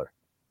against each other.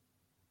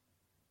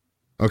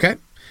 Okay.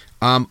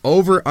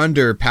 Over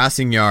under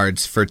passing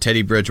yards for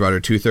Teddy Bridgewater,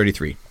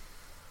 233.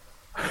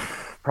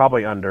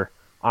 Probably under.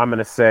 I'm going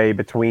to say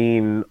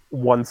between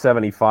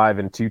 175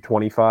 and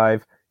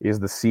 225 is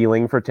the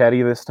ceiling for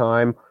Teddy this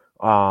time.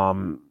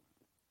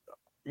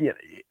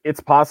 It's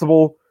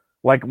possible,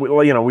 like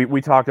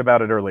we talked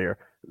about it earlier.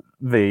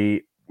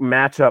 The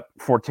matchup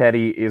for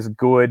Teddy is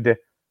good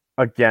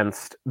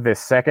against this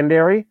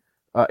secondary.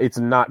 It's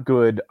not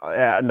good,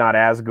 not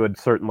as good,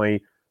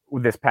 certainly,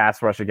 with this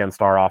pass rush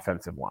against our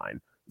offensive line.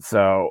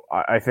 So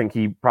I think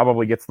he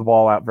probably gets the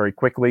ball out very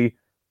quickly.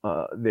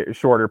 The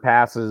shorter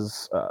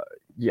passes,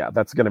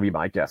 that's going to be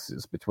my guess,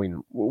 is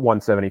between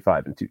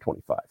 175 and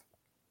 225.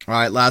 All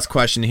right, last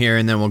question here,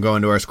 and then we'll go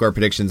into our score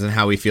predictions and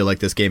how we feel like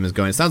this game is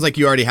going. It sounds like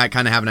you already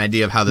kind of have an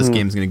idea of how this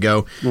game is going to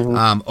go.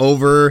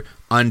 Over,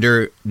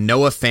 under,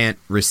 Noah Fant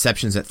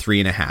receptions at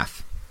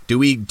 3.5. Do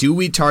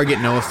we target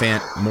Noah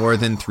Fant more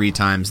than 3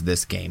 times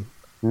this game?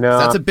 No,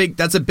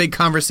 that's a big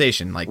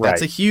conversation. Like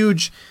that's a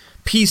huge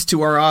piece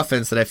to our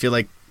offense that I feel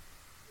like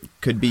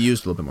could be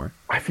used a little bit more.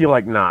 I feel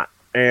like not,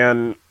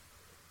 and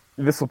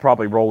this will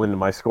probably roll into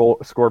my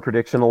score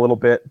prediction a little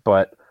bit,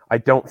 but I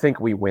don't think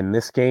we win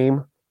this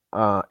game.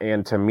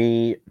 And to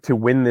me, to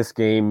win this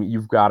game,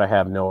 you've got to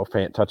have Noah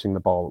Fant touching the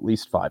ball at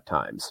least 5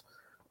 times.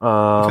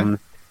 Okay.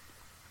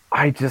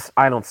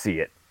 I don't see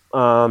it.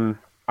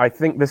 I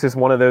think this is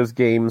one of those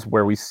games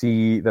where we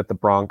see that the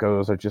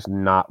Broncos are just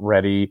not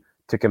ready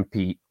to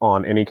compete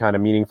on any kind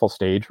of meaningful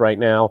stage right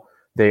now.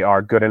 They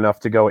are good enough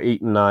to go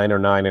 8-9 or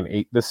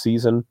 9-8 this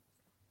season.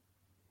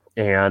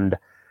 And,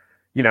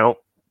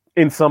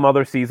 in some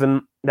other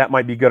season, that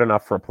might be good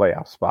enough for a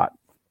playoff spot.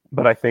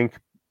 But I think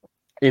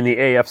in the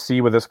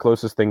AFC, with as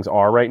close as things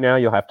are right now,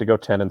 you'll have to go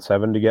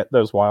 10-7 to get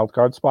those wild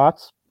card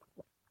spots,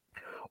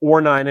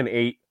 or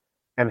 9-8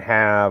 and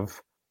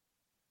have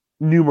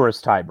numerous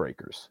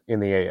tiebreakers in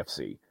the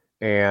AFC.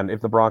 And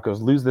if the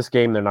Broncos lose this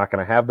game, they're not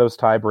going to have those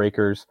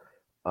tiebreakers.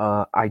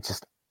 I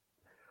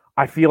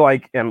feel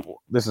like, and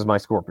this is my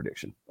score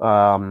prediction,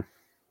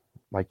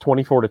 like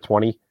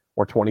 24-20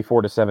 or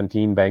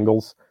 24-17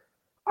 Bengals.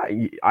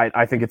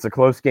 I think it's a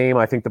close game.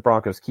 I think the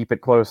Broncos keep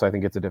it close. I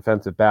think it's a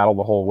defensive battle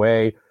the whole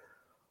way.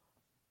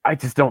 I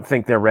just don't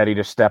think they're ready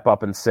to step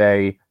up and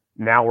say,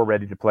 now we're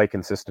ready to play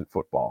consistent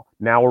football.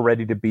 Now we're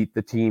ready to beat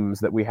the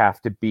teams that we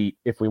have to beat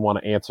if we want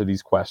to answer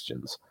these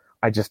questions.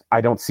 I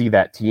don't see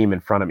that team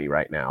in front of me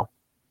right now.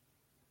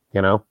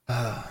 Yeah,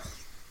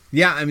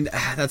 I mean,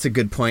 that's a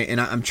good point. And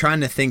I'm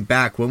trying to think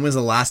back. When was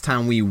the last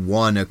time we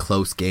won a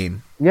close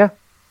game? Yeah.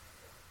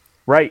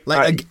 Right.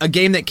 Like a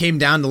game that came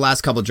down the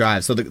last couple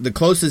drives. So the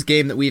closest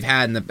game that we've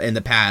had in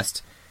the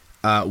past,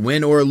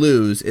 win or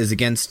lose, is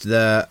against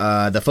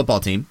the football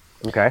team.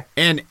 Okay.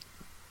 And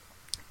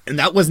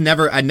that was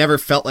I never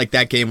felt like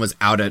that game was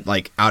out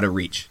of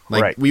reach.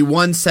 Like right. We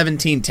won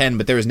 17-10,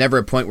 but there was never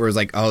a point where it was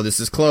like, oh, this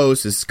is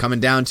close, this is coming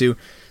down to.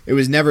 It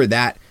was never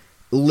that.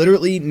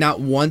 Literally not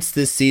once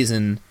this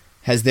season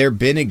has there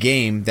been a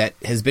game that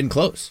has been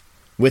close,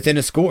 within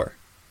a score.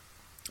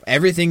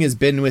 Everything has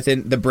been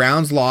within. The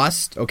Browns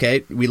lost.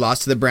 Okay, we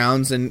lost to the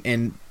Browns,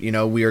 and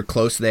we were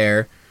close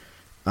there.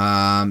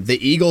 The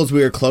Eagles,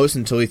 we were close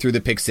until we threw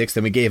the pick six,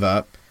 then we gave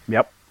up.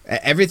 Yep.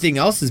 Everything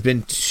else has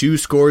been 2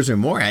 scores or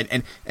more,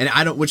 and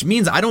I don't, which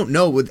means I don't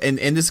know. And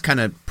this is kind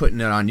of putting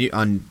it on you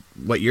on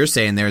what you're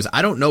saying. There is,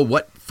 I don't know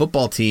what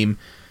football team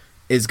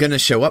is going to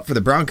show up for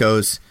the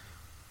Broncos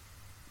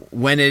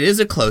when it is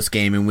a close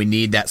game and we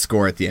need that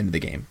score at the end of the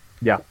game.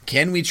 Yeah.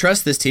 Can we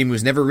trust this team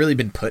who's never really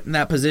been put in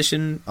that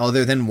position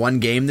other than one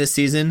game this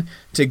season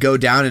to go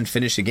down and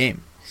finish a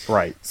game?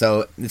 Right.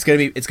 So it's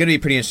gonna be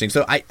pretty interesting.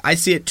 So I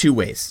see it two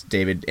ways,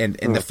 David. And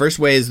the first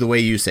way is the way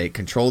you say,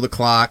 control the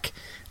clock,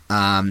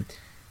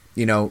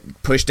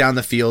 push down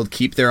the field,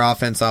 keep their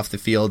offense off the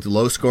field,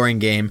 low scoring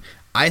game.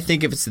 I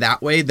think if it's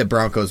that way, the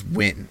Broncos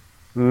win.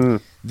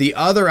 The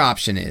other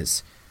option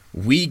is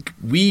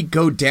we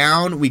go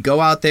down, we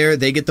go out there,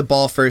 they get the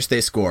ball first,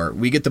 they score.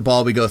 We get the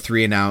ball, we go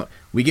 3 and out.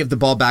 We give the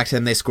ball back to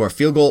them, they score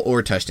field goal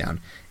or touchdown.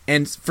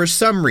 And for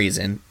some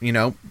reason,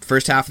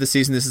 first half of the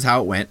season, this is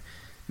how it went.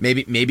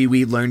 Maybe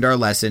we learned our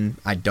lesson.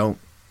 I don't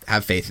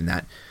have faith in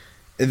that.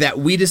 That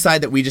we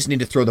decide that we just need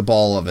to throw the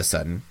ball all of a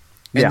sudden.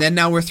 And then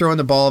now we're throwing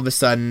the ball all of a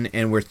sudden,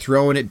 and we're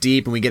throwing it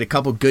deep, and we get a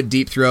couple good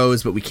deep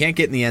throws, but we can't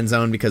get in the end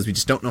zone because we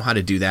just don't know how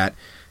to do that.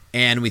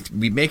 And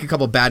we make a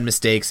couple bad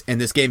mistakes, and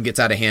this game gets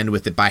out of hand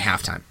with it by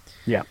halftime.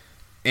 Yeah.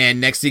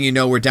 And next thing you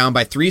know, we're down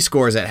by 3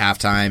 scores at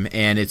halftime,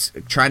 and it's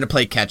trying to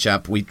play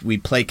catch-up. We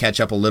play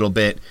catch-up a little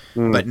bit,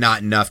 but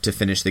not enough to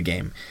finish the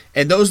game.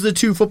 And those are the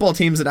two football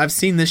teams that I've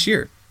seen this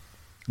year.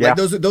 Yeah.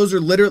 Like those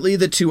are literally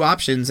the two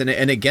options, and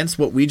against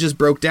what we just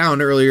broke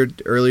down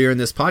earlier in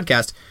this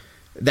podcast,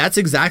 that's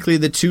exactly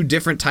the two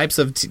different types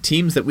of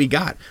teams that we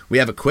got. We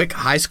have a quick,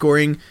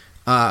 high-scoring,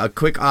 a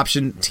quick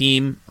option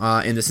team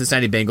in the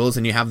Cincinnati Bengals,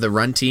 and you have the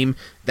run team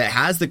that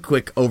has the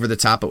quick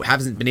over-the-top, but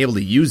hasn't been able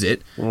to use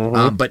it.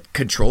 But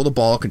control the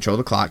ball, control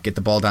the clock, get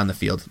the ball down the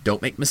field,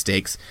 don't make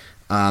mistakes.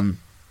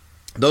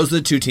 Those are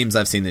the two teams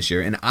I've seen this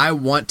year, and I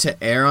want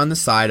to err on the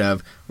side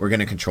of we're going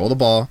to control the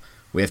ball.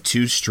 We have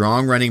 2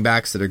 strong running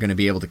backs that are going to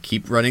be able to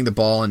keep running the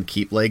ball and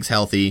keep legs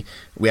healthy.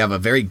 We have a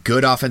very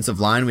good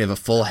offensive line. We have a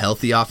full,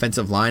 healthy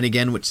offensive line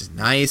again, which is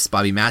nice.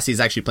 Bobby Massey is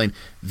actually playing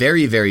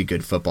very, very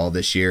good football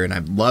this year, and I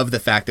love the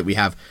fact that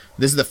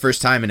this is the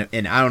first time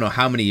in I don't know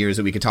how many years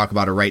that we could talk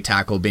about a right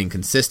tackle being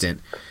consistent.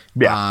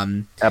 Yeah,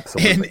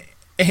 absolutely.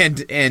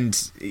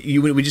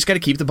 We just got to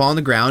keep the ball on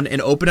the ground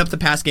and open up the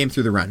pass game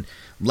through the run.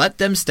 Let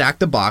them stack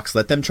the box.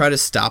 Let them try to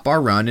stop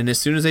our run, and as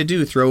soon as they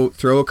do,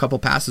 throw a couple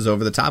passes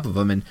over the top of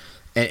them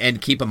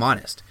and keep them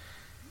honest.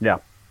 Yeah.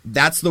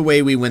 That's the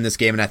way we win this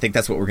game, and I think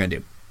that's what we're going to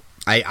do.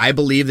 I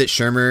believe that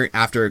Shermer,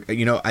 after,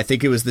 I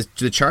think it was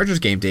the Chargers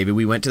game, David.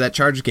 We went to that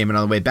Chargers game, and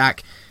on the way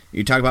back,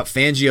 you talk about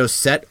Fangio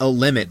set a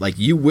limit. Like,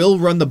 you will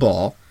run the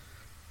ball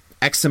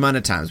X amount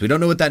of times. We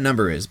don't know what that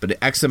number is, but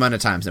X amount of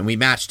times, and we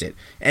matched it.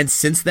 And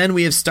since then,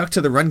 we have stuck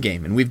to the run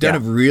game, and we've done a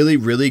really,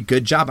 really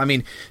good job. I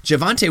mean,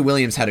 Javonte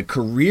Williams had a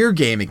career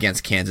game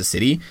against Kansas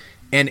City,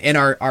 and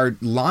our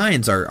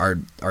lines,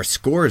 our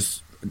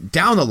scores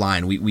down the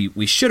line,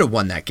 we should have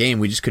won that game.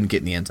 We just couldn't get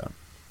in the end zone.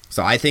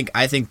 So I think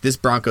this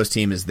Broncos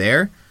team is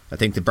there. I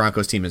think the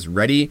Broncos team is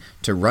ready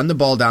to run the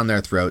ball down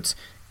their throats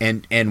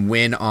and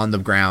win on the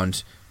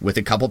ground with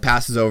a couple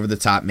passes over the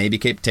top, maybe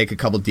take a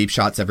couple deep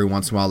shots every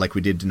once in a while like we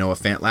did to Noah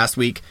Fant last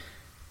week,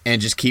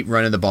 and just keep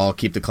running the ball,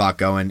 keep the clock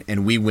going,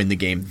 and we win the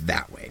game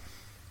that way.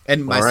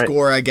 And my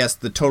score, I guess,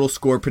 the total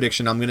score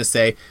prediction, I'm going to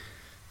say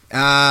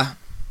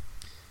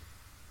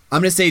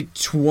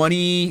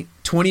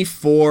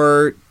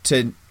 24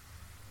 to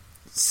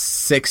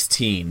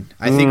 16.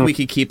 I think we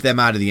could keep them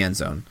out of the end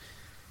zone.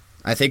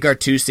 I think our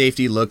 2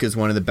 safety look is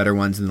one of the better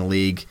ones in the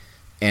league,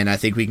 and I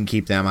think we can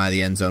keep them out of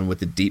the end zone with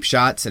the deep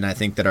shots, and I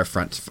think that our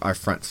front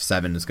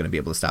 7 is going to be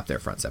able to stop their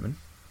front 7.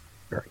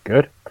 Very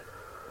good.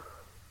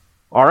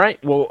 All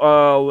right.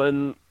 Well,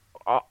 then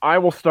I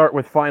will start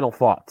with final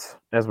thoughts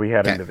as we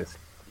head into this.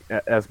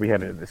 As we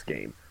head into this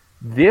game,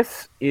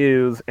 this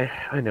is.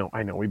 I know.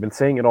 We've been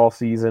saying it all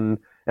season,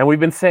 and we've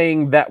been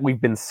saying that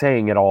we've been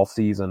saying it all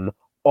season.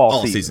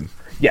 All season.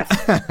 Yes.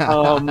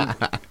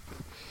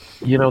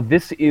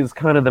 This is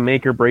kind of the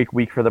make or break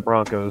week for the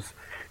Broncos,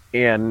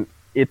 and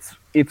it's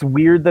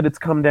weird that it's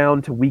come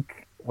down to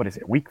week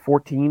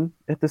 14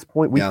 at this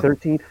point, week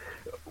 13,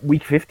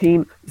 week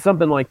 15,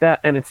 something like that,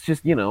 and it's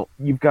just,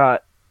 you've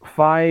got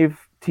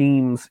 5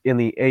 teams in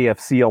the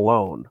AFC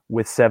alone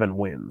with 7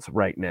 wins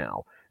right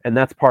now, and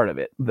that's part of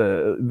it.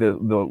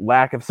 The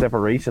lack of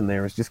separation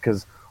there is just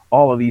because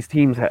all of these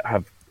teams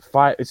have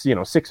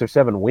 6 or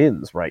 7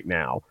 wins right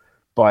now,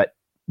 but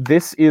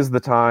this is the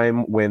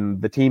time when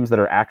the teams that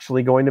are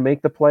actually going to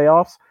make the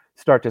playoffs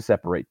start to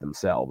separate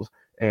themselves.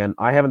 And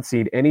I haven't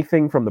seen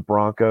anything from the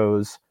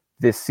Broncos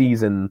this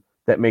season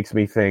that makes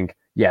me think,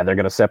 they're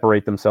going to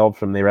separate themselves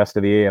from the rest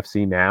of the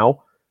AFC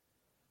now,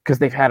 because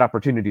they've had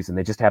opportunities and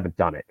they just haven't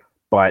done it.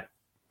 But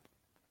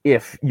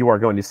if you are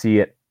going to see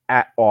it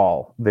at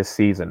all this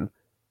season,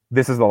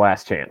 this is the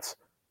last chance.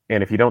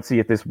 And if you don't see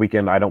it this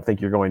weekend, I don't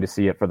think you're going to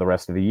see it for the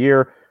rest of the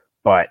year.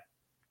 But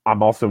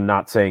I'm also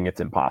not saying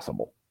it's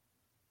impossible.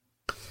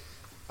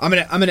 I'm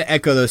gonna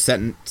echo those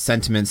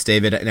sentiments,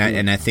 David,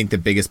 and I think the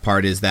biggest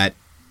part is that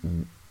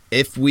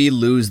if we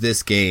lose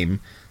this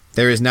game,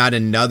 there is not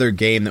another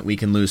game that we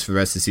can lose for the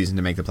rest of the season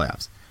to make the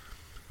playoffs.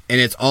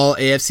 And it's all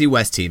AFC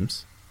West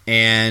teams,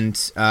 and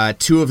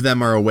 2 of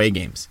them are away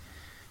games.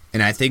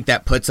 And I think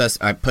that puts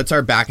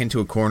our back into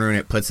a corner, and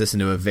it puts us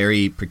into a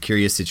very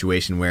precarious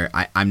situation where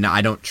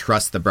I don't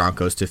trust the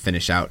Broncos to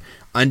finish out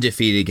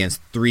undefeated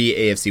against 3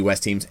 AFC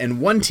West teams and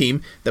one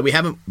team that we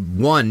haven't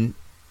won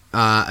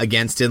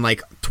against in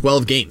like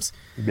 12 games.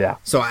 Yeah.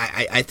 So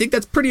I think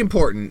that's pretty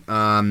important,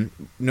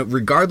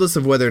 regardless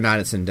of whether or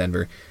not it's in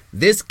Denver.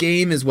 This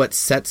game is what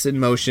sets in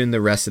motion the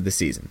rest of the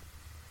season.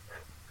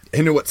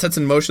 And what sets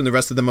in motion the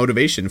rest of the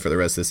motivation for the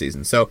rest of the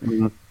season. So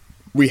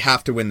we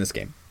have to win this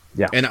game.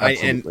 Yeah,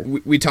 and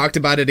we talked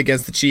about it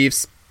against the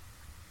Chiefs.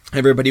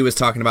 Everybody was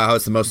talking about how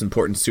it's the most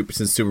important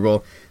since Super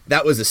Bowl.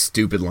 That was a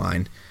stupid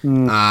line,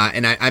 and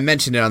I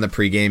mentioned it on the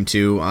pregame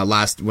too.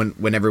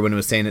 When everyone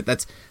was saying it,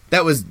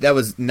 that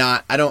was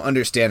not. I don't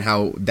understand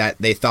how that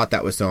they thought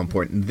that was so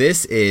important.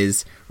 This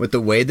is, with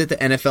the way that the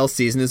NFL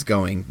season is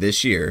going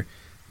this year,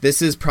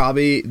 this is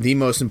probably the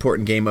most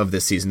important game of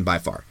this season by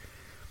far.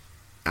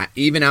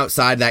 Even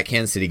outside that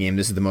Kansas City game,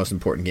 this is the most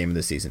important game of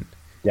the season.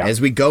 Yeah. As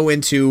we go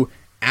into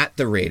at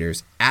the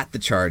Raiders, at the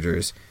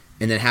Chargers,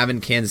 and then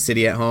having Kansas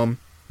City at home,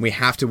 we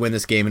have to win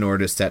this game in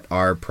order to set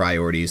our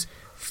priorities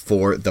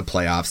for the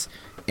playoffs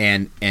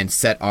and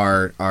set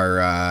our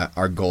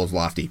goals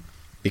lofty.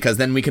 Because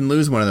then we can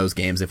lose one of those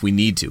games if we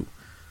need to,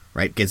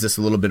 right? Gives us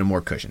a little bit of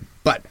more cushion.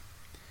 But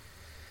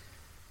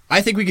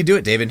I think we could do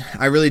it, David.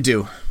 I really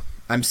do.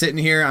 I'm sitting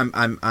here.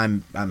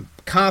 I'm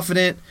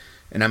confident,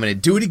 and I'm going to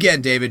do it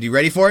again, David. You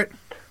ready for it?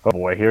 Oh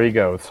boy, here he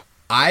goes.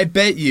 I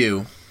bet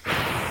you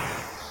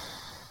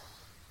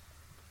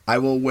I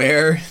will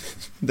wear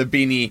the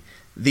beanie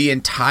the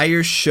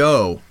entire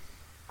show.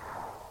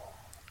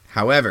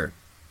 However,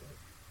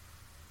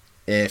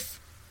 if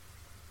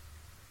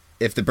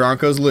the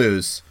Broncos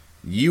lose,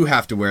 you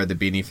have to wear the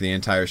beanie for the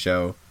entire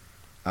show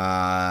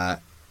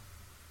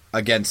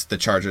against the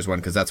Chargers one,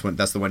 because that's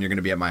the one you're going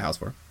to be at my house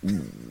for.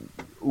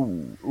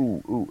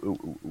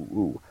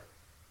 Ooh.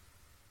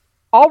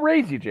 I'll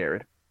raise you,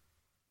 Jared.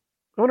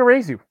 I want to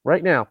raise you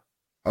right now.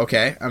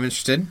 Okay, I'm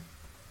interested.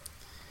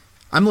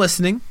 I'm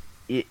listening.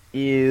 It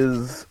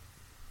is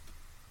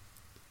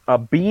a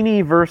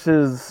beanie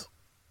versus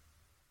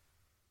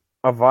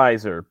a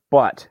visor,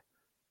 but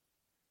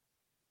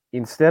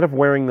instead of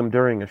wearing them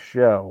during a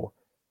show,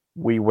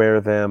 we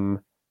wear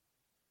them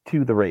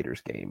to the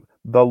Raiders game.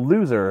 The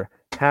loser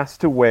has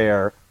to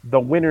wear the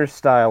winner's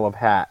style of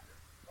hat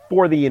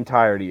for the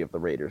entirety of the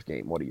Raiders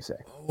game. What do you say?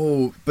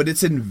 Oh, but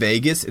it's in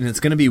Vegas, and it's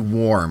going to be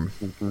warm.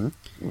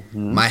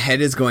 My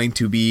head is going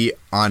to be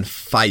on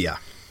fire.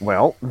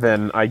 Well,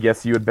 then I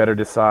guess you had better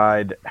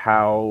decide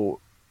how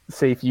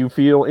safe you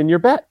feel in your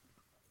bet.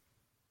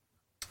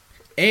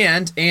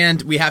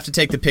 And we have to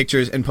take the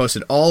pictures and post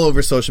it all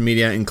over social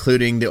media,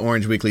 including the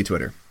Orange Weekly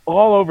Twitter.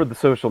 All over the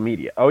social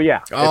media. Oh,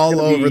 yeah. All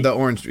over the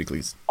Orange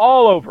Weeklies.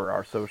 All over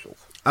our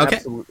socials. Okay.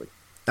 Absolutely.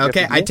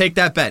 Okay, I take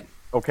that bet.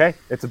 Okay,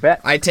 it's a bet.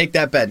 I take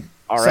that bet.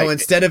 All right. So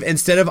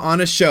instead of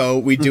on a show,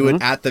 we do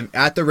it at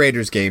the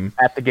Raiders game.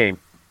 At the game.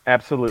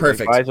 Absolutely.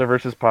 Perfect. Visor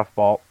versus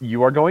puffball.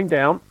 You are going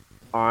down.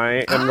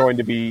 I am going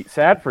to be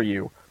sad for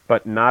you,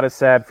 but not as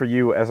sad for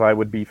you as I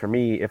would be for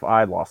me if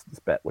I lost this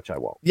bet, which I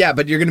won't. Yeah,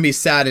 but you're going to be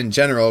sad in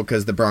general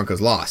because the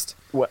Broncos lost.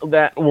 Well,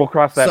 we'll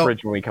cross that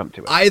bridge when we come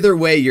to it. Either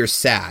way, you're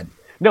sad.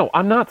 No,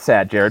 I'm not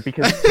sad, Jared,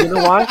 because you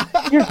know why?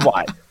 Here's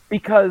why.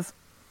 Because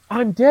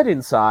I'm dead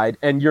inside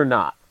and you're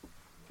not.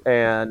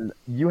 And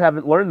you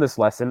haven't learned this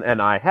lesson,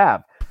 and I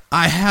have.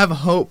 I have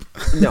hope.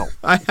 No.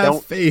 I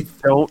have faith.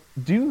 Don't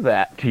do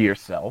that to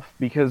yourself,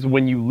 because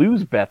when you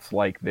lose bets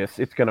like this,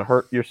 it's going to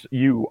hurt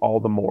you all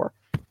the more.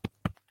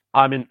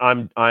 I'm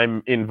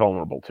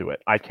invulnerable to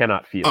it. I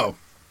cannot feel it.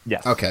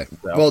 Yes. Okay.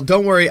 So. Well,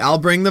 don't worry. I'll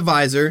bring the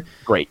visor.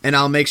 Great. And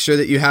I'll make sure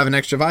that you have an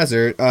extra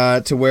visor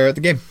to wear at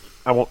the game.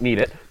 I won't need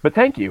it, but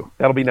thank you.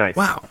 That'll be nice.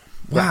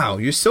 Wow,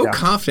 you're so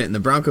confident in the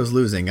Broncos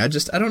losing. I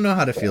don't know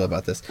how to feel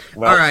about this.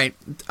 Well,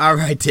 all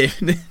right,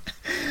 David.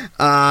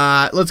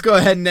 Let's go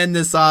ahead and end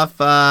this off.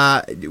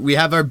 We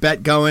have our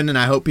bet going, and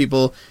I hope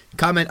people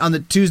comment on the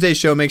Tuesday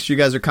show. Make sure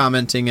you guys are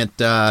commenting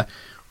at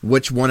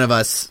which one of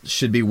us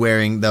should be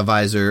wearing the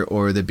visor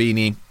or the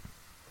beanie,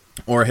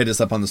 or hit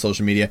us up on the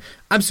social media.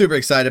 I'm super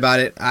excited about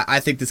it. I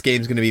think this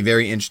game is going to be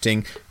very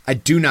interesting. I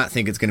do not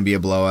think it's going to be a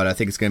blowout. I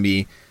think it's going to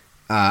be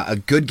a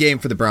good game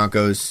for the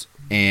Broncos,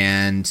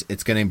 and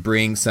it's going to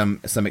bring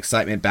some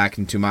excitement back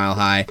into Mile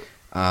High.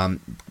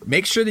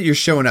 Make sure that you're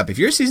showing up. If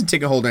you're a season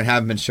ticket holder and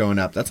haven't been showing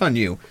up, that's on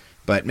you.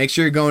 But make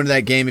sure you're going to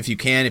that game if you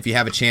can, if you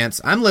have a chance.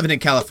 I'm living in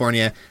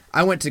California.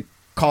 I went to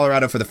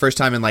Colorado for the first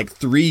time in like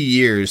 3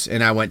 years,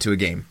 and I went to a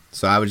game.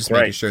 So I was just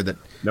making sure that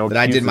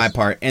I did my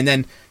part. And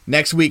then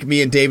next week,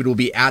 me and David will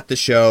be at the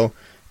show,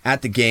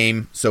 at the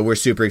game. So we're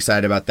super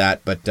excited about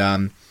that. But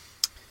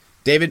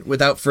David,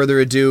 without further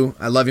ado,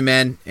 I love you,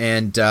 man.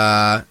 And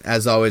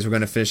as always, we're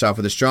going to finish off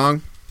with a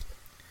strong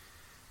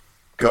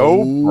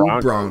Go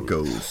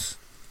Broncos.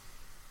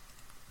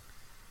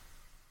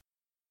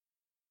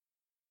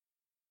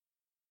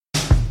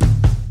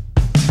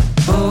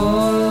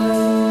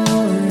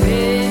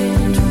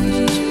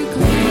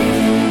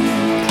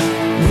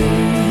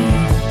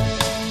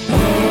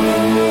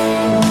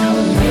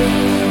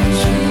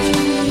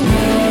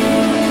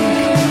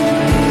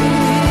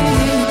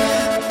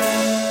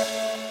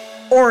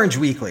 Orange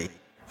Weekly,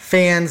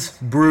 fans,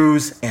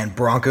 brews, and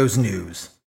Broncos news.